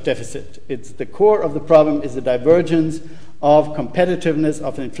public budget deficit. It's the core of the problem is the divergence of competitiveness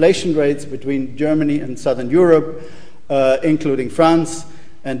of inflation rates between Germany and Southern Europe, including France.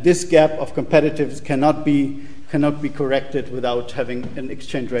 And this gap of competitiveness cannot be corrected without having an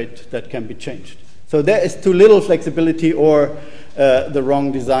exchange rate that can be changed. So there is too little flexibility or the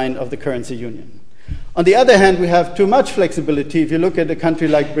wrong design of the currency union. On the other hand, we have too much flexibility. If you look at a country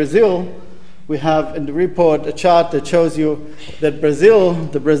like Brazil, we have in the report a chart that shows you that Brazil,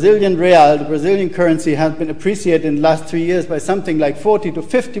 the Brazilian real, the Brazilian currency, has been appreciated in the last 3 years by something like 40 to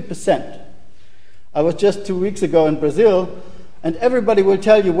 50%. I was just 2 weeks ago in Brazil, and everybody will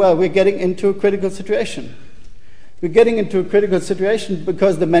tell you, well, we're getting into a critical situation. We're getting into a critical situation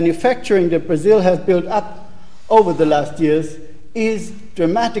because the manufacturing that Brazil has built up over the last years is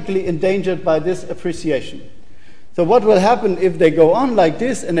dramatically endangered by this appreciation. So what will happen if they go on like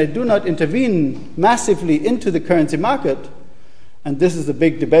this and they do not intervene massively into the currency market, and this is a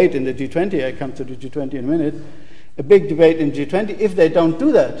big debate in the G20, I come to the G20 in a minute, a big debate in G20, if they don't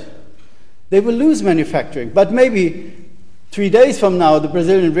do that, they will lose manufacturing. But maybe 3 days from now, the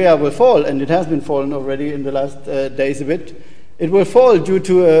Brazilian real will fall, and it has been falling already in the last days a bit. It will fall due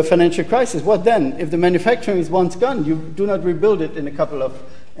to a financial crisis. What then? If the manufacturing is once gone, you do not rebuild it in a couple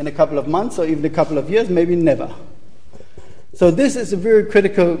of months or even a couple of years, maybe never. So this is a very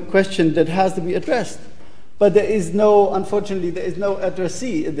critical question that has to be addressed. But unfortunately, there is no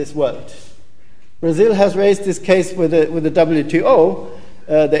addressee in this world. Brazil has raised this case with the WTO.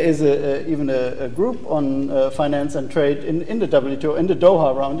 There is even a group on finance and trade in the WTO, in the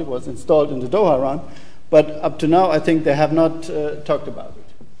Doha round. It was installed in the Doha round. But up to now, I think they have not talked about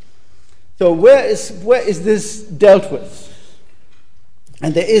it. So where is this dealt with?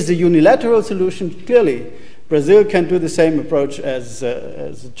 And there is a unilateral solution, clearly. Brazil can do the same approach as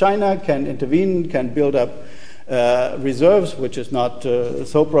China, can intervene, can build up reserves, which is not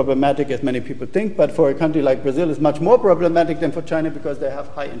so problematic as many people think. But for a country like Brazil, it's much more problematic than for China because they have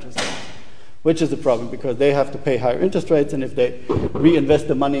high interest rates, which is a problem because they have to pay higher interest rates, and if they reinvest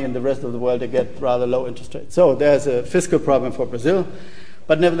the money in the rest of the world, they get rather low interest rates. So there's a fiscal problem for Brazil.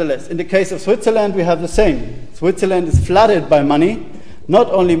 But nevertheless, in the case of Switzerland, we have the same. Switzerland is flooded by money.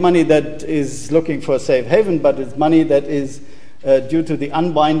 Not only money that is looking for a safe haven, but it's money that is due to the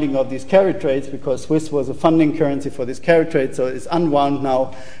unwinding of these carry trades, because Swiss was a funding currency for this carry trade, so it's unwound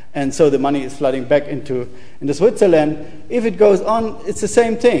now, and so the money is flooding back into Switzerland. If it goes on, it's the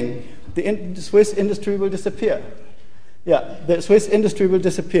same thing. The Swiss industry will disappear. Yeah, the Swiss industry will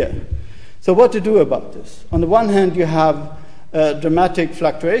disappear. So what to do about this? On the one hand, you have dramatic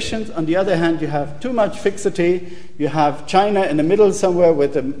fluctuations. On the other hand, you have too much fixity. You have China in the middle somewhere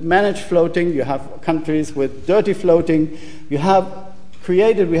with a managed floating. You have countries with dirty floating. We have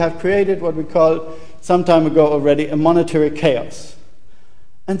created what we called some time ago already a monetary chaos.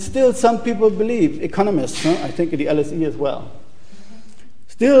 And still some people believe, economists, I think in the LSE as well,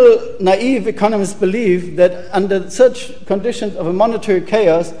 still naive economists believe that under such conditions of a monetary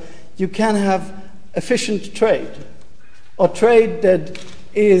chaos, you can have efficient trade, or trade that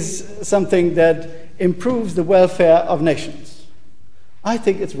is something that improves the welfare of nations. I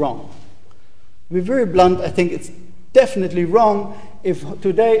think it's wrong. To be very blunt, I think it's definitely wrong if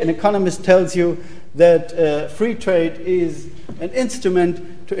today an economist tells you that free trade is an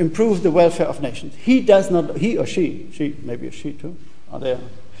instrument to improve the welfare of nations. He or she, maybe a she too. Are there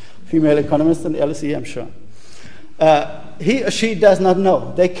female economists in the LSE? I'm sure. He or she does not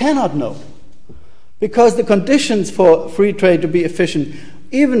know. They cannot know. Because the conditions for free trade to be efficient,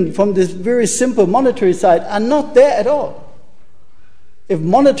 even from this very simple monetary side, are not there at all. If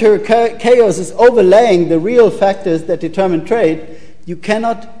monetary chaos is overlaying the real factors that determine trade, you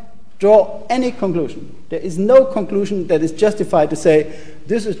cannot draw any conclusion. There is no conclusion that is justified to say,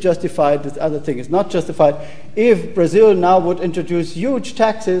 this is justified, this other thing is not justified. If Brazil now would introduce huge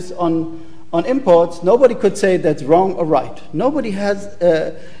taxes on imports, nobody could say that's wrong or right. Nobody has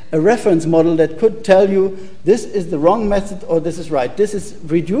a reference model that could tell you this is the wrong method or this is right. This is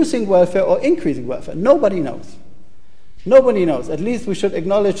reducing welfare or increasing welfare. Nobody knows. Nobody knows. At least we should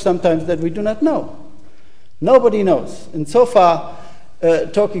acknowledge sometimes that we do not know. Nobody knows. And so far,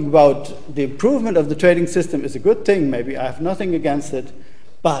 talking about the improvement of the trading system is a good thing, maybe. I have nothing against it.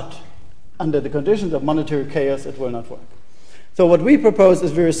 But under the conditions of monetary chaos, it will not work. So what we propose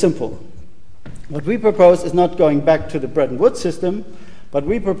is very simple. What we propose is not going back to the Bretton Woods system, but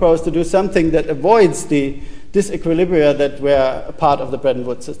we propose to do something that avoids the disequilibria that were a part of the Bretton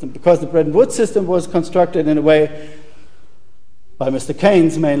Woods system. Because the Bretton Woods system was constructed in a way by Mr.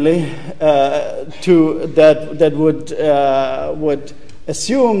 Keynes mainly, that would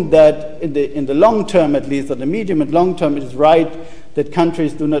assume that in the long term at least, or the medium and long term, it is right that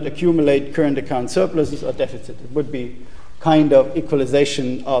countries do not accumulate current account surpluses or deficit. It would be kind of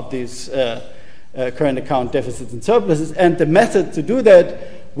equalization of these current account deficits and surpluses. And the method to do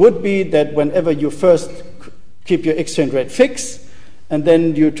that would be that whenever you first keep your exchange rate fixed, and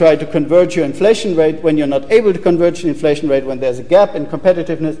then you try to converge your inflation rate, when you're not able to converge the inflation rate, when there's a gap in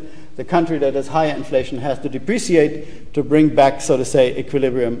competitiveness, the country that has higher inflation has to depreciate to bring back, so to say,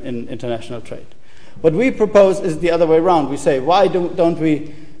 equilibrium in international trade. What we propose is the other way around. We say, why don't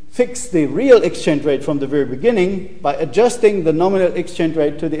we fix the real exchange rate from the very beginning by adjusting the nominal exchange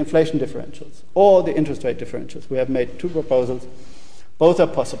rate to the inflation differentials or the interest rate differentials? We have made two proposals. Both are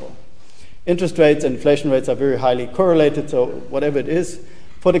possible. Interest rates and inflation rates are very highly correlated, so whatever it is.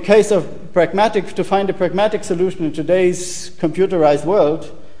 For the case of to find a pragmatic solution in today's computerized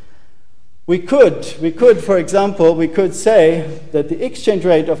world, we could, for example, we could say that the exchange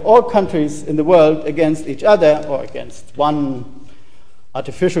rate of all countries in the world against each other or against one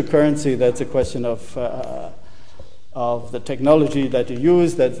artificial currency, that's a question of the technology that you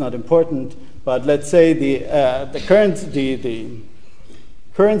use, that's not important, but let's say the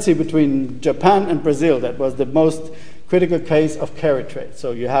currency between Japan and Brazil, that was the most critical case of carry trade.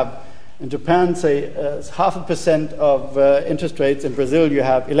 So you have in Japan, say, 0.5% of interest rates. In Brazil, you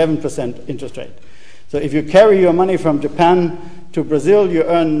have 11% interest rate. So if you carry your money from Japan to Brazil, you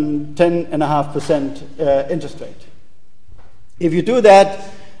earn 10.5% interest rate. If you do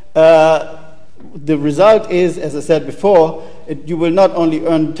that, the result is, as I said before, you will not only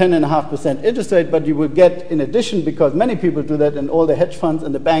earn 10.5% interest rate, but you will get, in addition, because many people do that and all the hedge funds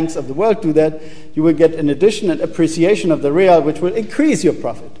and the banks of the world do that, you will get in addition an appreciation of the real, which will increase your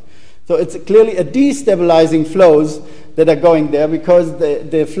profit. So it's clearly a destabilizing flows that are going there, because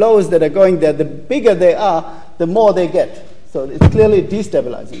the flows that are going there, the bigger they are, the more they get. So it's clearly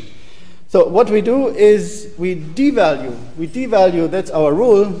destabilizing. So what we do is we devalue, that's our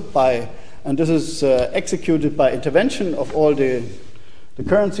rule, and this is executed by intervention of all the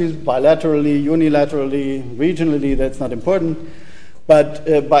currencies, bilaterally, unilaterally, regionally, that's not important.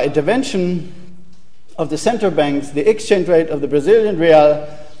 But by intervention of the central banks, the exchange rate of the Brazilian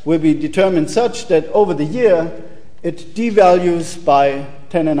real will be determined such that over the year it devalues by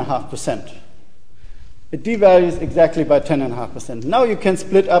 10.5%. It devalues exactly by 10.5%. Now you can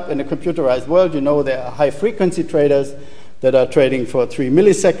split up in a computerized world. You know there are high-frequency traders that are trading for 3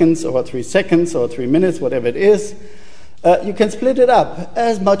 milliseconds or 3 seconds or 3 minutes, whatever it is. You can split it up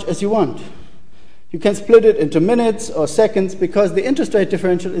as much as you want. You can split it into minutes or seconds because the interest rate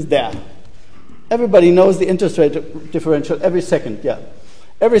differential is there. Everybody knows the interest rate differential every second, yeah.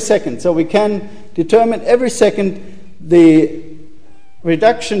 Every second. So we can determine every second the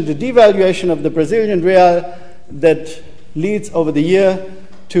reduction, the devaluation of the Brazilian real that leads over the year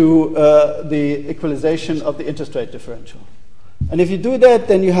to the equalization of the interest rate differential. And if you do that,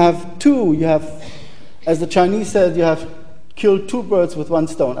 then you have as the Chinese said, you have killed two birds with one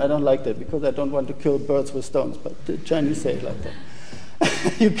stone. I don't like that because I don't want to kill birds with stones, but the Chinese say it like that.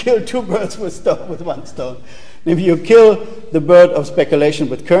 You kill two birds with one stone. If you kill the bird of speculation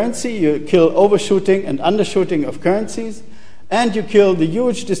with currency, you kill overshooting and undershooting of currencies, and you kill the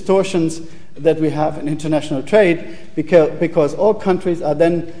huge distortions that we have in international trade, because all countries are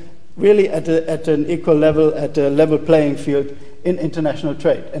then really at an equal level, at a level playing field in international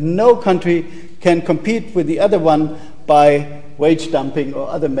trade. And no country can compete with the other one by wage dumping or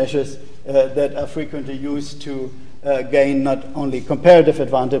other measures that are frequently used to gain not only comparative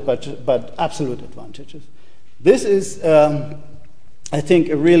advantage but absolute advantages. This is, I think,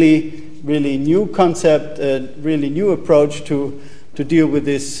 a really, really new concept, a really new approach to deal with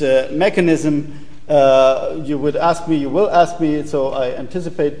this mechanism. You will ask me, so I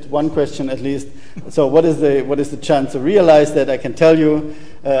anticipate one question at least. So what is the chance to realize that? I can tell you,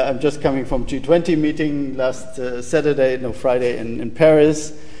 I'm just coming from G20 meeting last Friday in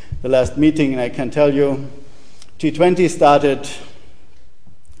Paris, the last meeting, and I can tell you G20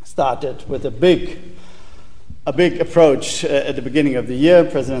 started with a big approach at the beginning of the year.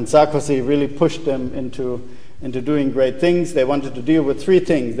 President Sarkozy really pushed them into doing great things. They wanted to deal with three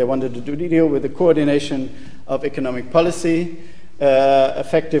things. They wanted to deal with the coordination of economic policy,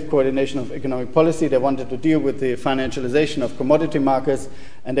 effective coordination of economic policy. They wanted to deal with the financialization of commodity markets,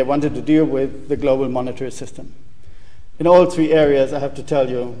 and they wanted to deal with the global monetary system. In all three areas, I have to tell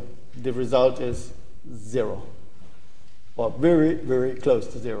you, the result is zero, or very, very close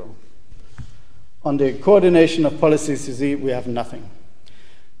to zero. On the coordination of policies, you see, we have nothing.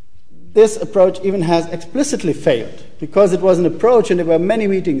 This approach even has explicitly failed, because it was an approach, and there were many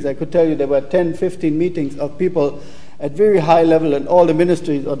meetings. I could tell you there were 10, 15 meetings of people at very high level in all the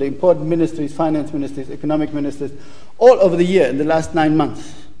ministries, or the important ministries, finance ministries, economic ministries, all over the year in the last 9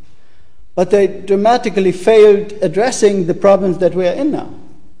 months. But they dramatically failed addressing the problems that we are in now.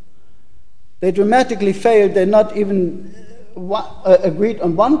 They dramatically failed. They're not even agreed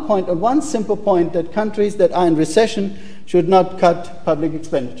on one point, on one simple point, that countries that are in recession should not cut public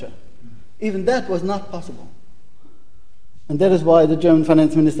expenditure. Even that was not possible. And that is why the German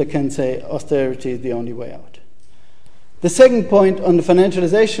finance minister can say austerity is the only way out. The second point on the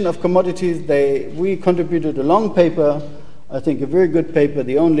financialization of commodities, we contributed a long paper, I think a very good paper,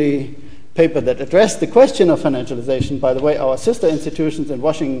 the only paper that addressed the question of financialization. By the way, our sister institutions in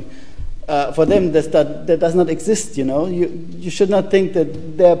Washington, for them, that does not exist, you know. You should not think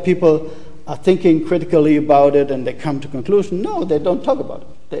that their people are thinking critically about it and they come to conclusion. No, they don't talk about it.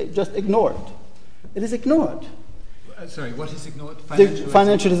 They just ignore it. It is ignored. Sorry, what is ignored? The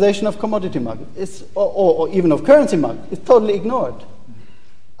financialization of commodity market, or even of currency market, is totally ignored.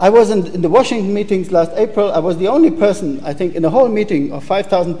 I was in the Washington meetings last April. I was the only person, I think, in the whole meeting of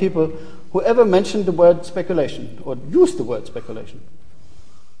 5,000 people who ever mentioned the word speculation or used the word speculation.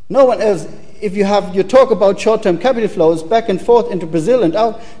 No one else. If you talk about short-term capital flows back and forth into Brazil and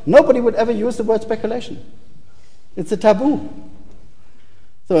out, nobody would ever use the word speculation. It's a taboo.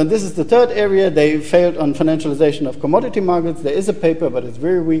 So, and this is the third area. They failed on financialization of commodity markets. There is a paper, but it's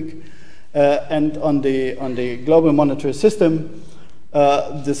very weak. And on the global monetary system,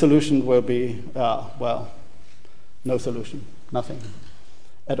 the solution will be, no solution, nothing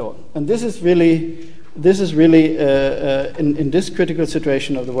at all. And this is really in this critical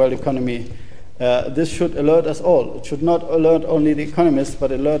situation of the world economy, this should alert us all. It should not alert only the economists, but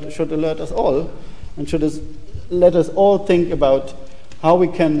should alert us all, and should let us all think about how we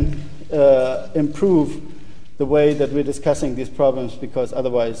can improve the way that we're discussing these problems, because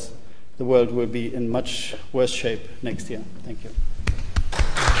otherwise the world will be in much worse shape next year. Thank you.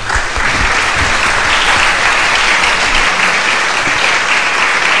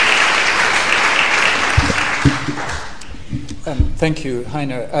 Thank you,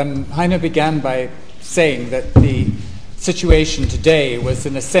 Heiner. Heiner began by saying that the situation today was,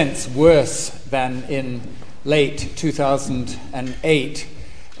 in a sense, worse than in late 2008,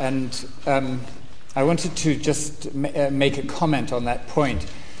 and I wanted to just make a comment on that point.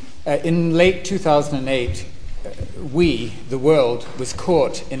 In late 2008, the world, was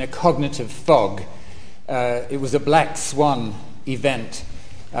caught in a cognitive fog. It was a black swan event.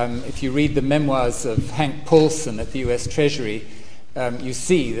 If you read the memoirs of Hank Paulson at the US Treasury, you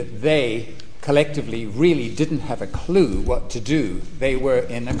see that they collectively really didn't have a clue what to do. They were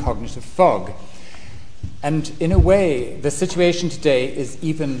in a cognitive fog. And in a way, the situation today is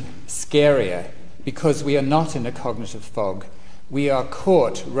even scarier because we are not in a cognitive fog. We are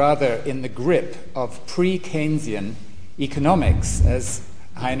caught rather in the grip of pre-Keynesian economics, as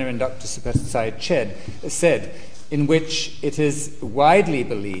Heiner and Dr. Subhash said, in which it is widely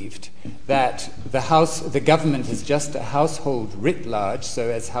believed that the government is just a household writ large, so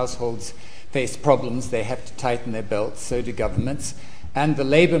as households face problems, they have to tighten their belts, so do governments. And the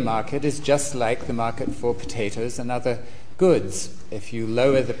labor market is just like the market for potatoes and other goods. If you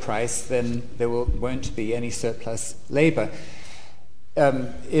lower the price, then there won't be any surplus labor.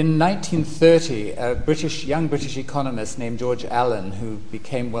 In 1930, a young British economist named George Allen, who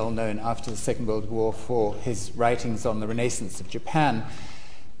became well known after the Second World War for his writings on the Renaissance of Japan,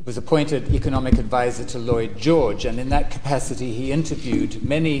 was appointed economic advisor to Lloyd George, and in that capacity he interviewed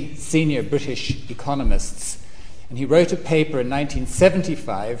many senior British economists. And he wrote a paper in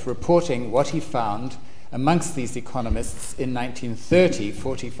 1975 reporting what he found amongst these economists in 1930,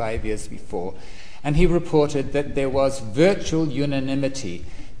 45 years before. And he reported that there was virtual unanimity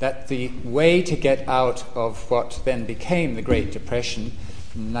that the way to get out of what then became the Great Depression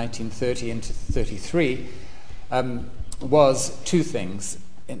from 1930 into 1933 was two things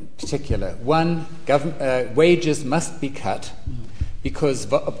in particular. One, wages must be cut,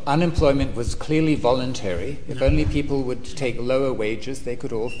 because unemployment was clearly voluntary. If only people would take lower wages, they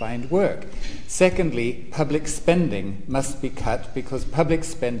could all find work. Secondly, public spending must be cut, because public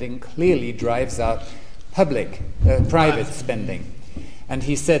spending clearly drives out private spending. And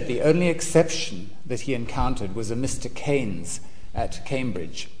he said the only exception that he encountered was a Mr. Keynes at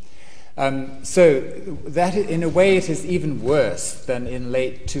Cambridge. So that, in a way, it is even worse than in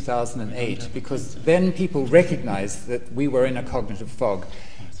late 2008, because then people recognized that we were in a cognitive fog.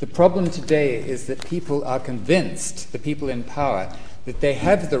 The problem today is that people are convinced, the people in power, that they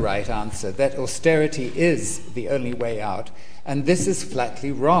have the right answer, that austerity is the only way out. And this is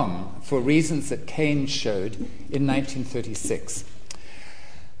flatly wrong for reasons that Keynes showed in 1936.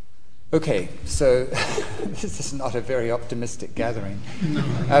 Okay, so this is not a very optimistic gathering.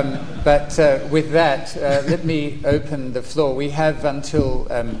 But with that, let me open the floor. We have until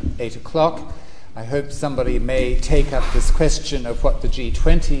 8 o'clock. I hope somebody may take up this question of what the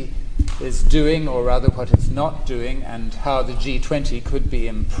G20 is doing, or rather what it's not doing, and how the G20 could be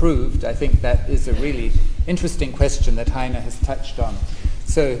improved. I think that is a really interesting question that Heiner has touched on.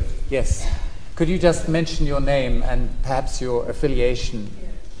 So, yes, Could you just mention your name and perhaps your affiliation?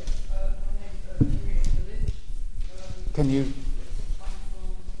 Can you?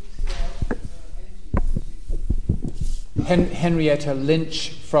 Henrietta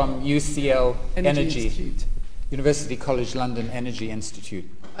Lynch from UCL Energy Institute. University College London Energy Institute.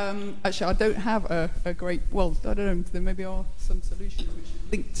 Actually, I don't have a great... Well, I don't know, there maybe are some solutions which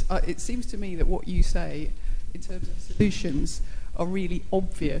are linked. It seems to me that what you say in terms of solutions are really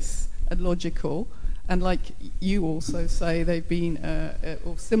obvious and logical, and like you also say, they've been,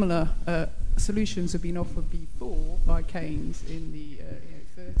 or similar solutions have been offered before by Keynes in the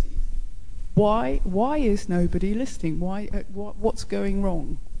 30s. Why is nobody listening? What's going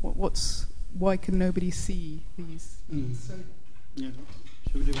wrong? Why can nobody see these? So, yeah.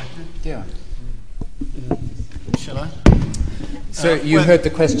 Should we do that? Yeah. Shall I? So you heard the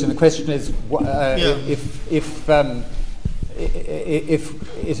question. The question is, if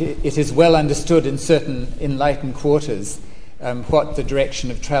it is well understood in certain enlightened quarters what the direction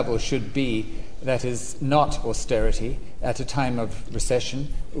of travel should be, that is not austerity at a time of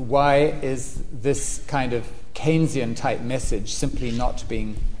recession, why is this kind of Keynesian type message simply not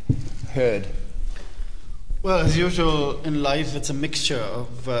being heard? Well, as usual in life, it's a mixture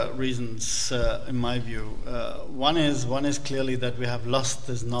of reasons, in my view. One is clearly that we have lost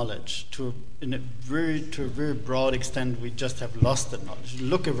this knowledge to a very broad extent. We just have lost that knowledge.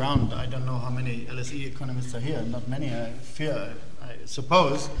 Look around. I don't know how many LSE economists are here. Not many, I fear, I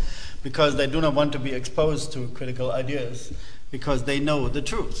suppose, because they do not want to be exposed to critical ideas, because they know the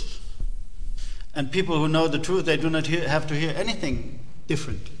truth. And people who know the truth, they do not have to hear anything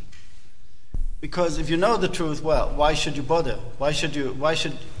different. Because if you know the truth, well, why should you bother?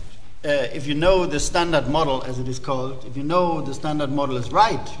 If you know the standard model, as it is called, if you know the standard model is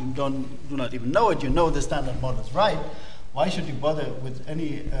right, you do not even know it, you know the standard model is right, why should you bother with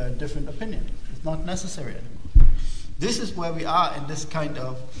any different opinion? It's not necessary anymore. This is where we are in this kind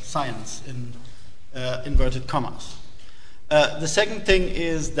of science, in inverted commas. The second thing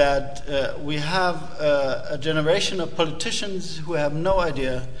is that we have a generation of politicians who have no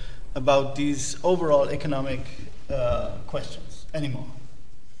idea about these overall economic questions anymore.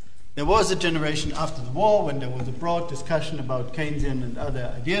 There was a generation after the war when there was a broad discussion about Keynesian and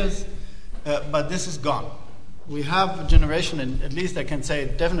other ideas, but this is gone. We have a generation, and at least I can say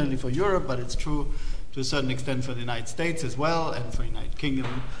it definitely for Europe, but it's true to a certain extent for the United States as well, and for the United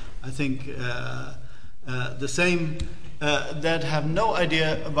Kingdom, I think the same, that have no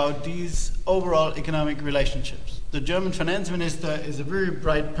idea about these overall economic relationships. The German finance minister is a very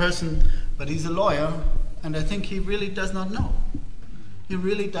bright person, but he's a lawyer, and I think he really does not know. He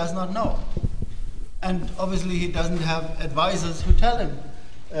really does not know. And obviously he doesn't have advisors who tell him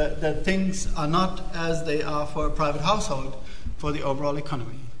that things are not as they are for a private household for the overall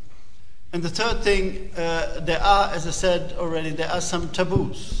economy. And the third thing, there are, as I said already, there are some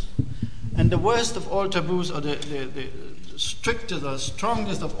taboos. And the worst of all taboos, or the strictest or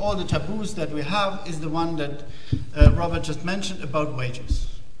strongest of all the taboos that we have, is the one that Robert just mentioned about wages.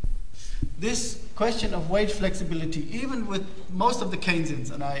 This question of wage flexibility, even with most of the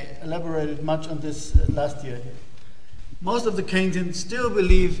Keynesians, and I elaborated much on this last year here, most of the Keynesians still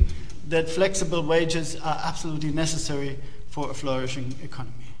believe that flexible wages are absolutely necessary for a flourishing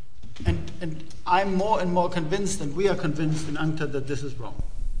economy. And I'm more and more convinced, and we are convinced in UNCTAD, that this is wrong.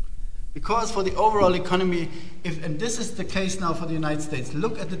 Because for the overall economy, and this is the case now for the United States,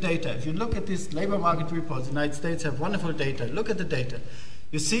 look at the data. If you look at these labor market reports, the United States have wonderful data. Look at the data.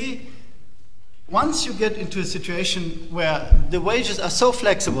 You see, once you get into a situation where the wages are so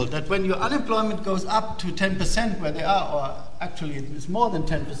flexible that when your unemployment goes up to 10%, where they are, or actually it's more than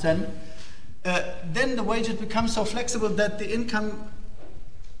 10%, then the wages become so flexible that the income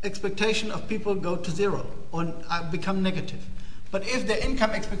expectation of people go to zero or become negative. But if their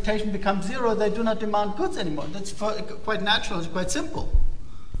income expectation becomes zero, they do not demand goods anymore. That's quite natural, it's quite simple.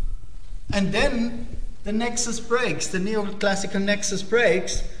 And then the nexus breaks, the neoclassical nexus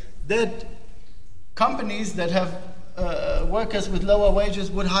breaks, that companies that have workers with lower wages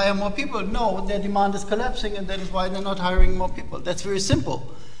would hire more people. No, their demand is collapsing, and that is why they're not hiring more people. That's very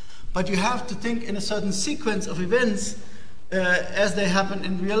simple. But you have to think in a certain sequence of events as they happen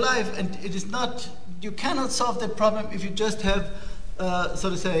in real life, and it is not, you cannot solve that problem if you just have, so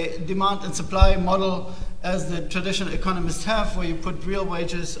to say, demand and supply model as the traditional economists have, where you put real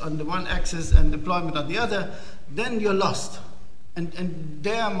wages on the one axis and employment on the other. Then you're lost. And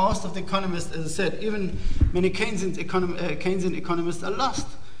there, most of the economists, as I said, even many Keynesian economists are lost,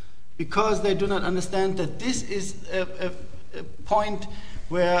 because they do not understand that this is a point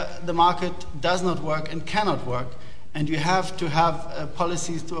where the market does not work and cannot work, And you have to have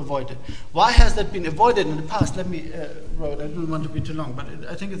policies to avoid it. Why has that been avoided in the past? Let me, Robert, I don't want to be too long, but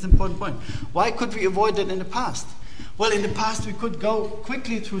I think it's an important point. Why could we avoid it in the past? Well, in the past we could go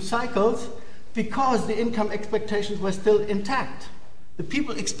quickly through cycles because the income expectations were still intact. The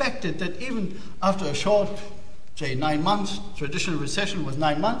people expected that even after a short, say 9 months, traditional recession was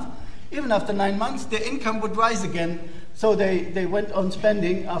 9 months, even after 9 months their income would rise again. So they went on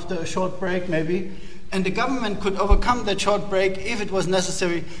spending after a short break maybe, and the government could overcome that short break if it was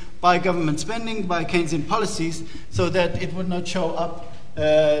necessary by government spending, by Keynesian policies, so that it would not show up,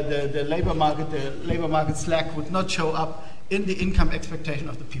 the labor market slack would not show up in the income expectation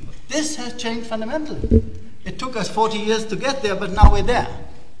of the people. This has changed fundamentally. It took us 40 years to get there, but now we're there.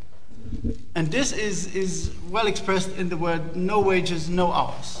 And this is well expressed in the word no wages, no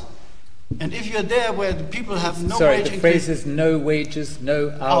hours. And if you're there where the people have no wage increase... the phrase is no wages,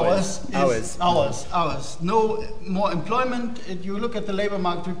 no hours. Hours. No more employment. If you look at the labor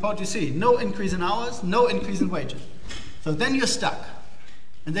market report, you see no increase in hours, no increase in wages. So then you're stuck.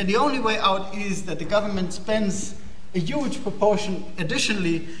 And then the only way out is that the government spends a huge proportion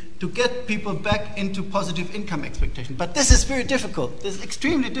additionally to get people back into positive income expectation. But this is very difficult. This is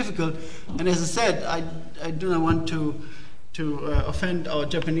extremely difficult. And as I said, I do not want to offend our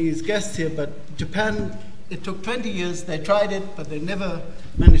Japanese guests here, but Japan, it took 20 years, they tried it, but they never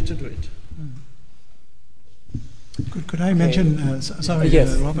managed to do it. Could I mention, sorry,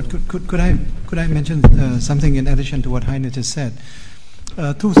 yes. Robert, could I mention something in addition to what Heine just said?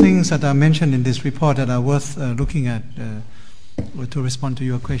 Two things that are mentioned in this report that are worth looking at to respond to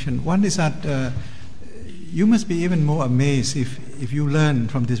your question. One is that you must be even more amazed if you learn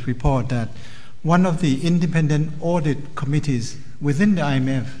from this report that one of the independent audit committees within the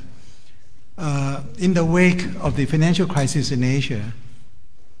IMF, in the wake of the financial crisis in Asia,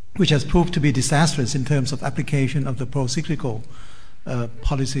 which has proved to be disastrous in terms of application of the pro-cyclical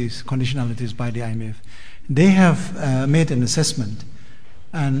policies, conditionalities by the IMF, they have made an assessment,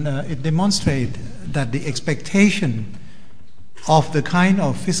 and it demonstrates that the expectation of the kind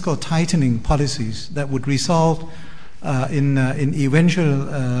of fiscal tightening policies that would result in eventual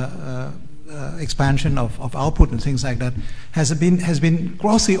expansion of output and things like that has been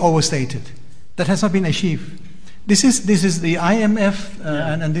grossly overstated. That has not been achieved. This is the IMF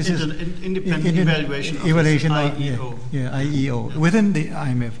and this is independent evaluation of IEO. IEO within the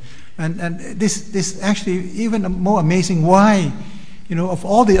IMF, and this actually even more amazing. Why, of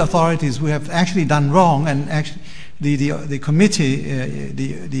all the authorities who have actually done wrong, and actually the committee,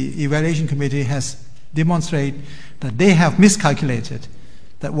 the evaluation committee has demonstrated that they have miscalculated.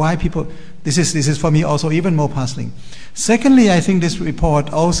 That why people, this is for me also even more puzzling. Secondly, I think this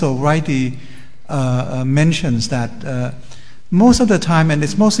report also rightly mentions that most of the time, and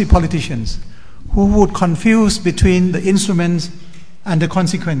it's mostly politicians, who would confuse between the instruments and the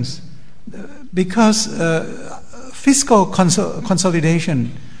consequence. Because fiscal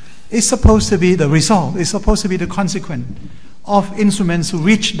consolidation is supposed to be the result, is supposed to be the consequence of instruments to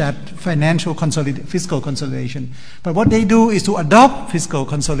reach that fiscal consolidation. But what they do is to adopt fiscal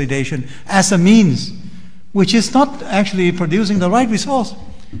consolidation as a means, which is not actually producing the right results.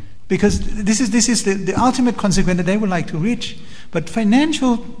 Because this is the ultimate consequence that they would like to reach. But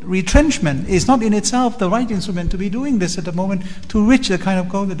financial retrenchment is not in itself the right instrument to be doing this at the moment to reach the kind of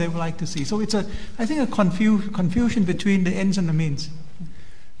goal that they would like to see. So it's I think a confusion between the ends and the means.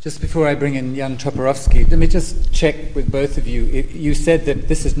 Just before I bring in Jan Toporowski, let me just check with both of you. You said that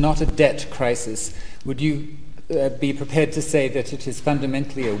this is not a debt crisis. Would you be prepared to say that it is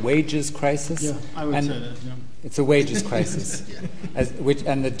fundamentally a wages crisis? Yeah, I would say that, yeah. It's a wages crisis,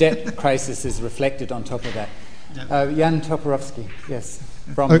 and the debt crisis is reflected on top of that. Yeah. Jan Toporowski, yes.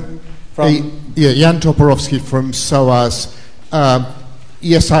 Jan Toporowski from SOAS.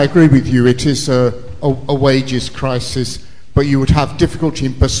 Yes, I agree with you. It is a wages crisis, but you would have difficulty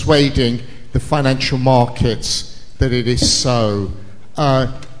in persuading the financial markets that it is so. I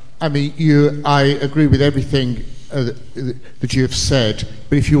agree with everything that you have said,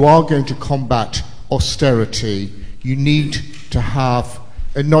 but if you are going to combat austerity, you need to have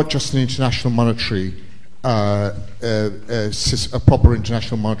not just an international monetary, a proper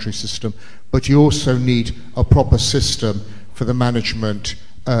international monetary system, but you also need a proper system for the management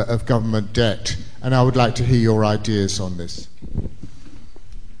of government debt. And I would like to hear your ideas on this.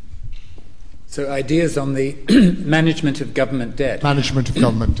 So ideas on the management of government debt. Management of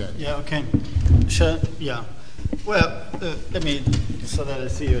government debt. Yeah, okay. Sure, yeah. Well, let me, so that I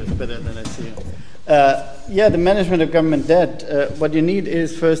see you better than I see you. The management of government debt, what you need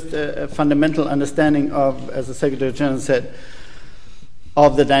is first a fundamental understanding of, as the Secretary General said,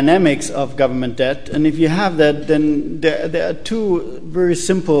 of the dynamics of government debt. And if you have that, then there are two very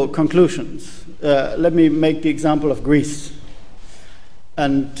simple conclusions. Let me make the example of Greece.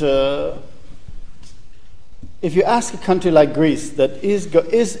 And if you ask a country like Greece that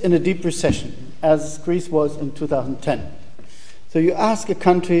is in a deep recession, as Greece was in 2010, so you ask a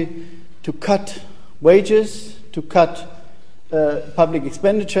country to cut wages, to cut public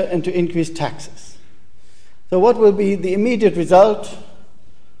expenditure, and to increase taxes. So what will be the immediate result?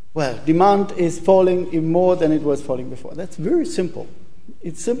 Well, demand is falling even more than it was falling before. That's very simple.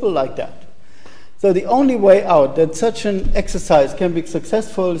 It's simple like that. So the only way out that such an exercise can be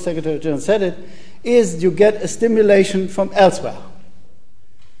successful, the Secretary General said it, is you get a stimulation from elsewhere.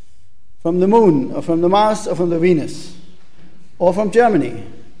 From the moon, or from the Mars, or from the Venus, or from Germany.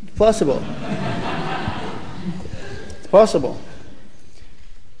 It's possible. It's possible.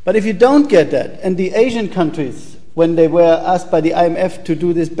 But if you don't get that, and the Asian countries, when they were asked by the IMF to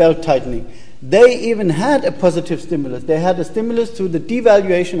do this belt tightening, they even had a positive stimulus. They had a stimulus to the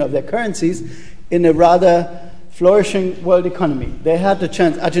devaluation of their currencies in a rather flourishing world economy. They had the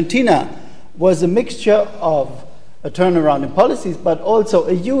chance. Argentina was a mixture of a turnaround in policies, but also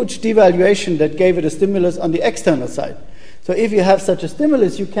a huge devaluation that gave it a stimulus on the external side. So if you have such a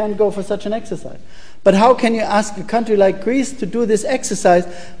stimulus, you can go for such an exercise. But how can you ask a country like Greece to do this exercise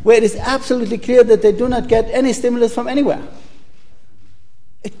where it is absolutely clear that they do not get any stimulus from anywhere?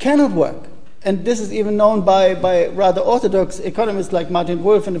 It cannot work. And this is even known by rather orthodox economists like Martin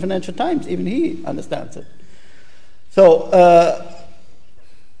Wolf in the Financial Times. Even he understands it. So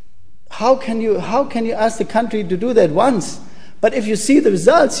how can you ask the country to do that once? But if you see the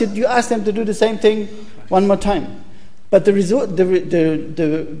results, you ask them to do the same thing one more time. But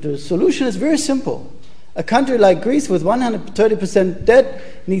the solution is very simple. A country like Greece with 130% debt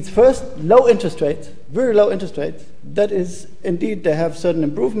needs first low interest rates, very low interest rates. That is, indeed, they have certain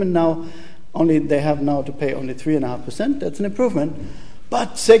improvement now. Only they have now to pay only 3.5%. That's an improvement.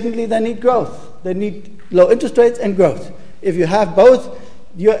 But secondly, they need growth. They need low interest rates and growth. If you have both,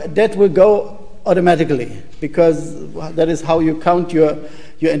 your debt will go automatically, because that is how you count your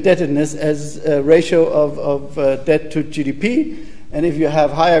indebtedness as a ratio of debt to GDP. And if you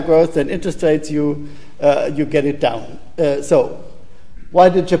have higher growth than interest rates, you get it down. So why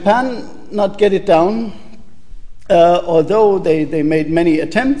did Japan not get it down? Although they made many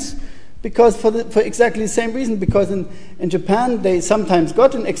attempts, because for exactly the same reason. Because in Japan they sometimes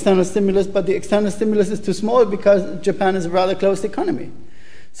got an external stimulus, but the external stimulus is too small because Japan is a rather closed economy.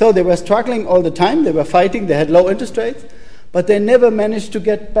 So they were struggling all the time. They were fighting. They had low interest rates, but they never managed to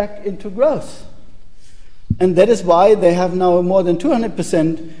get back into growth. And that is why they have now more than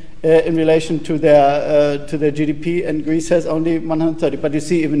 200% in relation to their GDP, and Greece has only 130. But you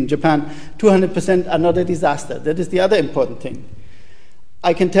see, even in Japan, 200% are not a disaster. That is the other important thing.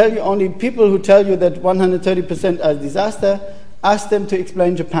 I can tell you, only people who tell you that 130% are a disaster, ask them to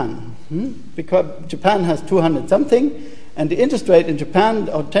explain Japan. Because Japan has 200-something, and the interest rate in Japan,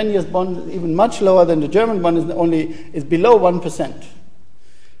 or 10 years bond, is even much lower than the German one, is below 1%.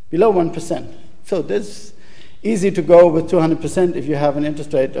 Below 1%. So that's easy to go with 200% if you have an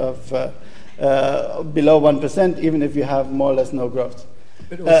interest rate of below 1%, even if you have more or less no growth.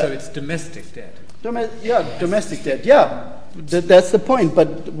 But also it's domestic debt. Domestic debt, yeah. That's the point.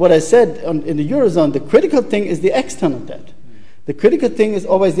 But what I said in the Eurozone, the critical thing is the external debt. The critical thing is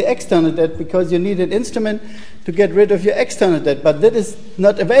always the external debt, because you need an instrument to get rid of your external debt, but that is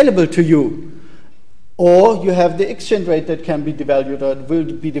not available to you. Or you have the exchange rate that can be devalued or will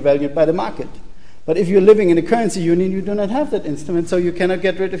be devalued by the market. But if you're living in a currency union, you do not have that instrument, so you cannot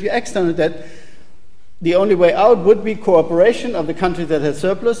get rid of your external debt. The only way out would be cooperation of the countries that have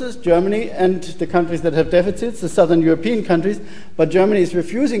surpluses, Germany, and the countries that have deficits, the southern European countries. But Germany is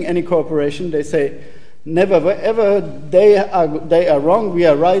refusing any cooperation. They say, never, ever, they are wrong, we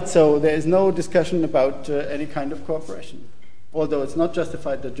are right, so there is no discussion about any kind of cooperation. Although it's not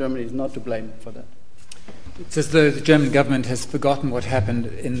justified that Germany is not to blame for that. It's as though the German government has forgotten what happened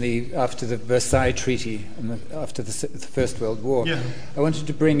after the Versailles Treaty and after the First World War. Yeah. I wanted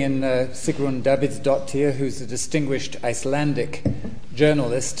to bring in Sigrun Davidsdottir, who's a distinguished Icelandic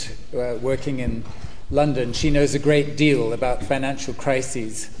journalist working in London. She knows a great deal about financial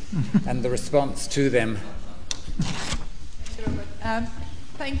crises and the response to them.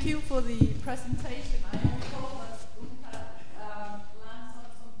 Thank you for the presentation. I am told that UNCTAD lands on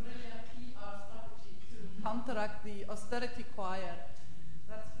some brilliant PR strategy to counteract the austerity choir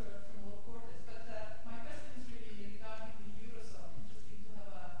that's heard from all quarters. But my question is really regarding the Eurozone. Interesting to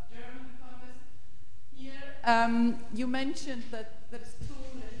have a German economist here. You mentioned that there is too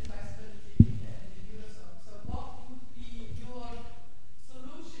little flexibility in the Eurozone. So what would be your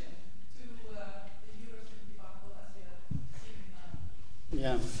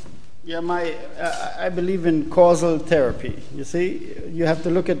I believe in causal therapy. You see, you have to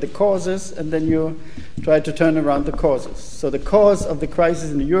look at the causes and then you try to turn around the causes. So the cause of the crisis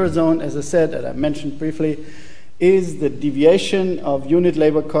in the Eurozone, as I said, and I mentioned briefly, is the deviation of unit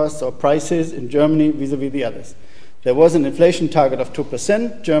labor costs or prices in Germany vis-à-vis the others. There was an inflation target of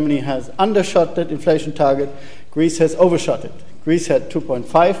 2%. Germany has undershot that inflation target. Greece has overshot it. Greece had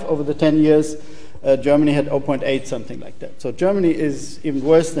 2.5 over the 10 years. Germany had 0.8, something like that. So Germany is even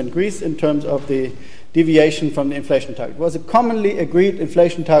worse than Greece in terms of the deviation from the inflation target. It was a commonly agreed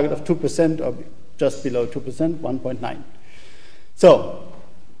inflation target of 2% or just below 2%, 1.9. So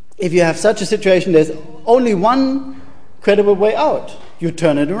if you have such a situation, there's only one credible way out. You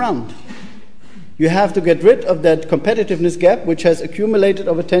turn it around. You have to get rid of that competitiveness gap, which has accumulated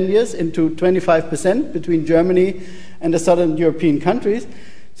over 10 years into 25% between Germany and the southern European countries.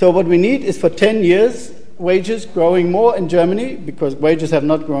 So what we need is for 10 years, wages growing more in Germany, because wages have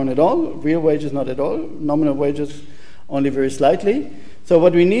not grown at all, real wages not at all, nominal wages only very slightly. So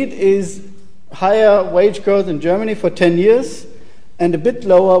what we need is higher wage growth in Germany for 10 years, and a bit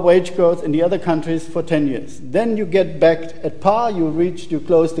lower wage growth in the other countries for 10 years. Then you get back at par, you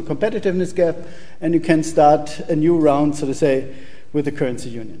close the competitiveness gap, and you can start a new round, so to say, with the currency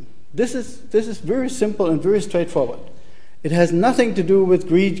union. This is very simple and very straightforward. It has nothing to do with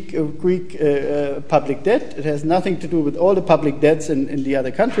Greek public debt. It has nothing to do with all the public debts in the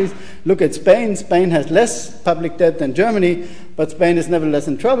other countries. Look at Spain. Spain has less public debt than Germany, but Spain is nevertheless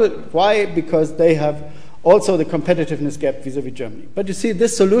in trouble. Why? Because they have also the competitiveness gap vis-à-vis Germany. But you see,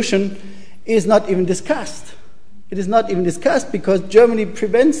 this solution is not even discussed. It is not even discussed because Germany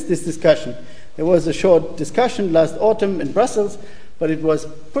prevents this discussion. There was a short discussion last autumn in Brussels, but it was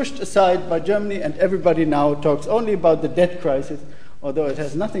pushed aside by Germany, and everybody now talks only about the debt crisis, although it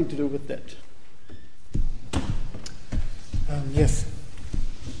has nothing to do with debt. Yes.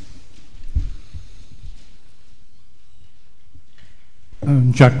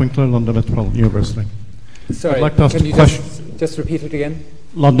 Jack Winkler, London Metropolitan University. Sorry, I'd like to ask can you just repeat it again?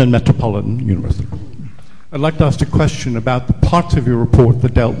 London Metropolitan University. I'd like to ask a question about the parts of your report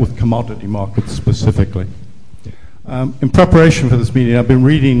that dealt with commodity markets specifically. In preparation for this meeting, I've been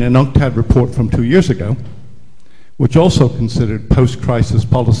reading an UNCTAD report from 2 years ago, which also considered post-crisis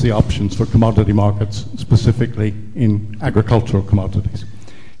policy options for commodity markets, specifically in agricultural commodities.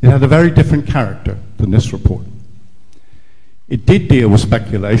 It had a very different character than this report. It did deal with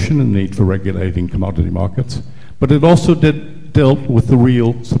speculation and the need for regulating commodity markets, but it also dealt with the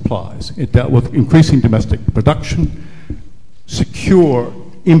real supplies. It dealt with increasing domestic production, secure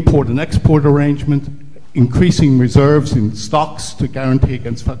import and export arrangement, increasing reserves in stocks to guarantee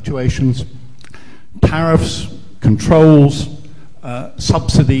against fluctuations, tariffs, controls,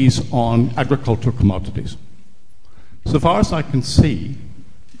 subsidies on agricultural commodities. So far as I can see,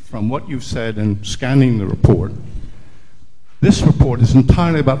 from what you've said in scanning the report, this report is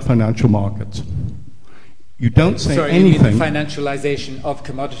entirely about financial markets. You don't say anything. You mean the financialization of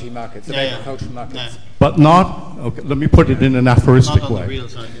commodity markets, of agricultural markets. But not, okay, let me put it in an aphoristic way. Real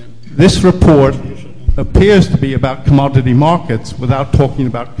side, This report appears to be about commodity markets without talking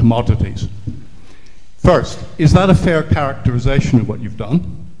about commodities. First, is that a fair characterization of what you've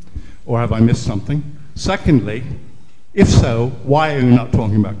done? Or have I missed something? Secondly, if so, why are you not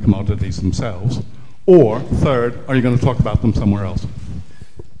talking about commodities themselves? Or, third, are you going to talk about them somewhere else?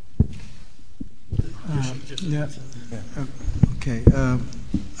 Okay.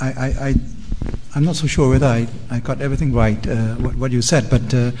 I'm not so sure whether I got everything right, what you said,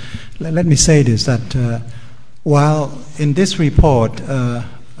 but let me say this, that while in this report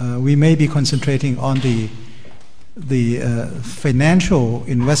we may be concentrating on the financial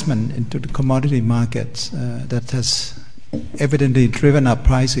investment into the commodity markets that has evidently driven up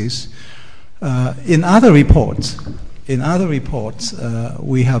prices, in other reports,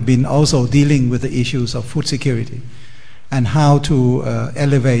 we have been also dealing with the issues of food security and how to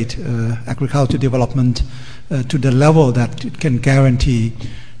elevate agriculture development to the level that it can guarantee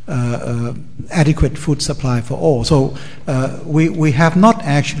adequate food supply for all. So we have not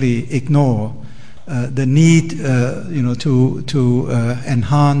actually ignored the need, to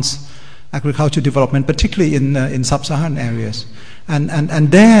enhance agriculture development, particularly in sub-Saharan areas.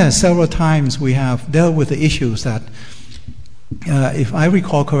 And there, several times we have dealt with the issues that, if I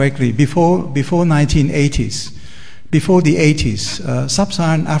recall correctly, before 1980s, before the 80s,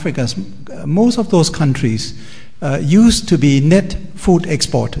 sub-Saharan Africa, most of those countries used to be net food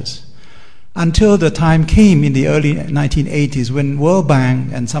exporters until the time came in the early 1980s when World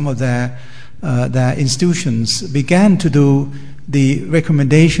Bank and some of their institutions began to do the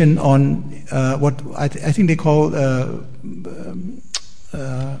recommendation on what I think they call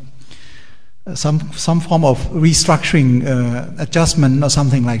some form of restructuring adjustment or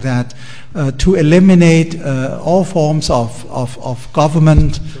something like that to eliminate all forms of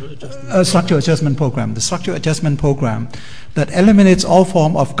government structural adjustment program. The structural adjustment program that eliminates all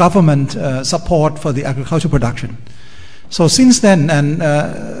form of government support for the agricultural production. So since then, and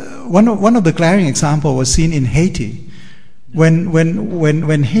one of the glaring example was seen in Haiti,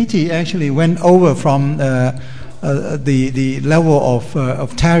 when Haiti actually went over from the level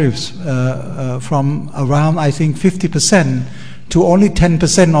of tariffs from around, I think, 50% to only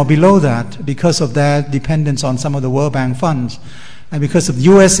 10% or below that because of their dependence on some of the World Bank funds, and because of the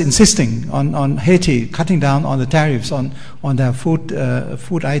U.S. insisting on Haiti cutting down on the tariffs on their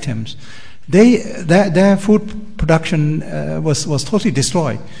food items. Their food production was totally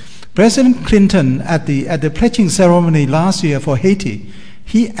destroyed. President Clinton at the pledging ceremony last year for Haiti,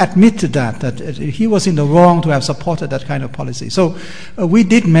 he admitted that he was in the wrong to have supported that kind of policy. So we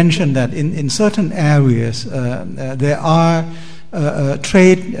did mention that in certain areas there are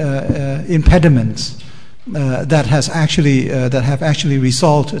trade impediments that have actually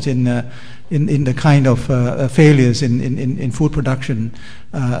resulted in the kind of failures in food production,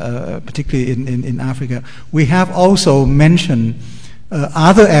 particularly in Africa. We have also mentioned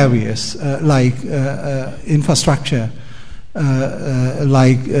other areas like infrastructure,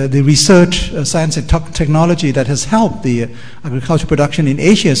 like the research, science and technology that has helped the agricultural production in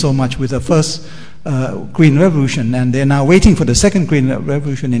Asia so much with the first Green Revolution, and they're now waiting for the second Green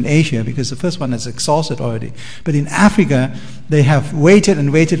Revolution in Asia because the first one is exhausted already. But in Africa, they have waited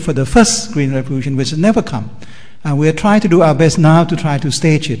and waited for the first Green Revolution, which has never come. And we are trying to do our best now to try to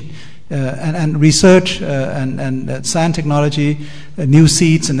stage it. And research and science technology, new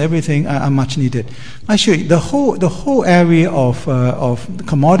seeds and everything are much needed. Actually, the whole area of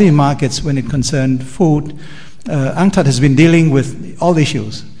commodity markets when it concerns food, UNCTAD has been dealing with all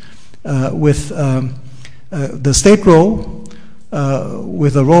issues, with the state role,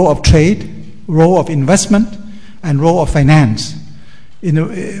 with the role of trade, role of investment, and role of finance.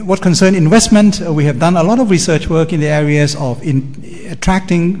 What concerns investment, we have done a lot of research work in the areas of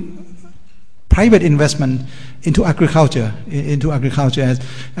attracting private investment into agriculture,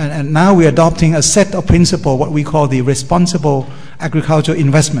 and now we're adopting a set of principles, what we call the responsible agricultural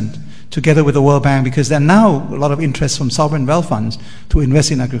investment, together with the World Bank, because there are now a lot of interest from sovereign wealth funds to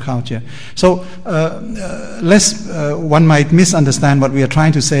invest in agriculture. So one might misunderstand what we are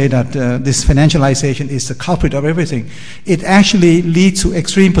trying to say, that this financialization is the culprit of everything. It actually leads to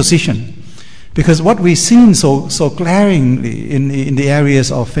extreme position. Because what we've seen so glaringly in the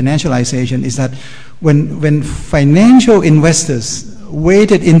areas of financialization is that when financial investors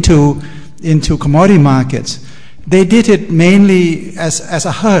waded into commodity markets, they did it mainly as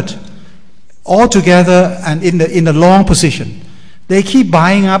a herd, all together and in the long position. They keep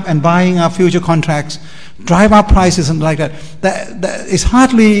buying up future contracts, drive up prices and like that. That is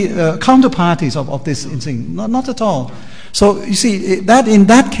hardly counterparties of this thing, not at all. So you see that in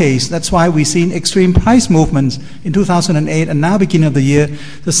that case, that's why we've seen extreme price movements in 2008 and now beginning of the year.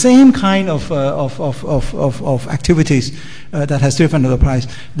 The same kind of activities that has driven the price.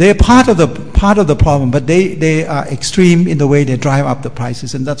 They're part of the problem, but they are extreme in the way they drive up the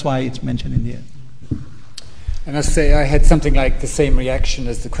prices, and that's why it's mentioned in here. I must say I had something like the same reaction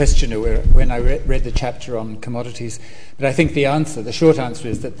as the questioner when I read the chapter on commodities. But I think the short answer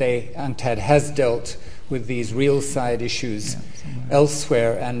is that UNCTAD has dealt with these real side issues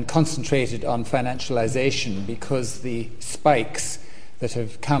elsewhere and concentrated on financialization, because the spikes that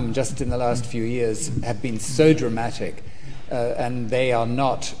have come just in the last few years have been so dramatic, and they are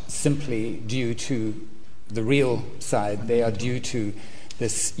not simply due to the real side. They are due to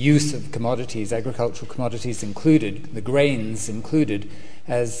this use of commodities, agricultural commodities included, the grains included,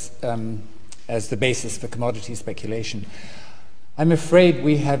 as the basis for commodity speculation. I'm afraid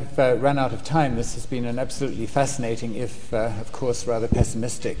we have run out of time. This has been an absolutely fascinating, if, of course, rather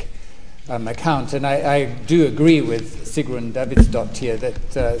pessimistic account. And I do agree with Sigrun Davidsdottir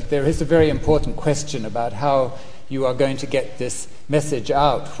that there is a very important question about how you are going to get this message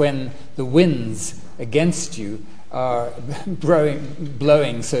out when the winds against you are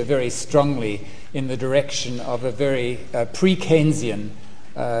blowing so very strongly in the direction of a very pre-Keynesian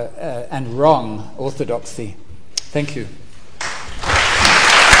and wrong orthodoxy. Thank you.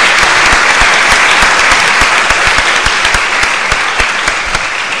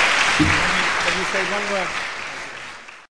 Can you say one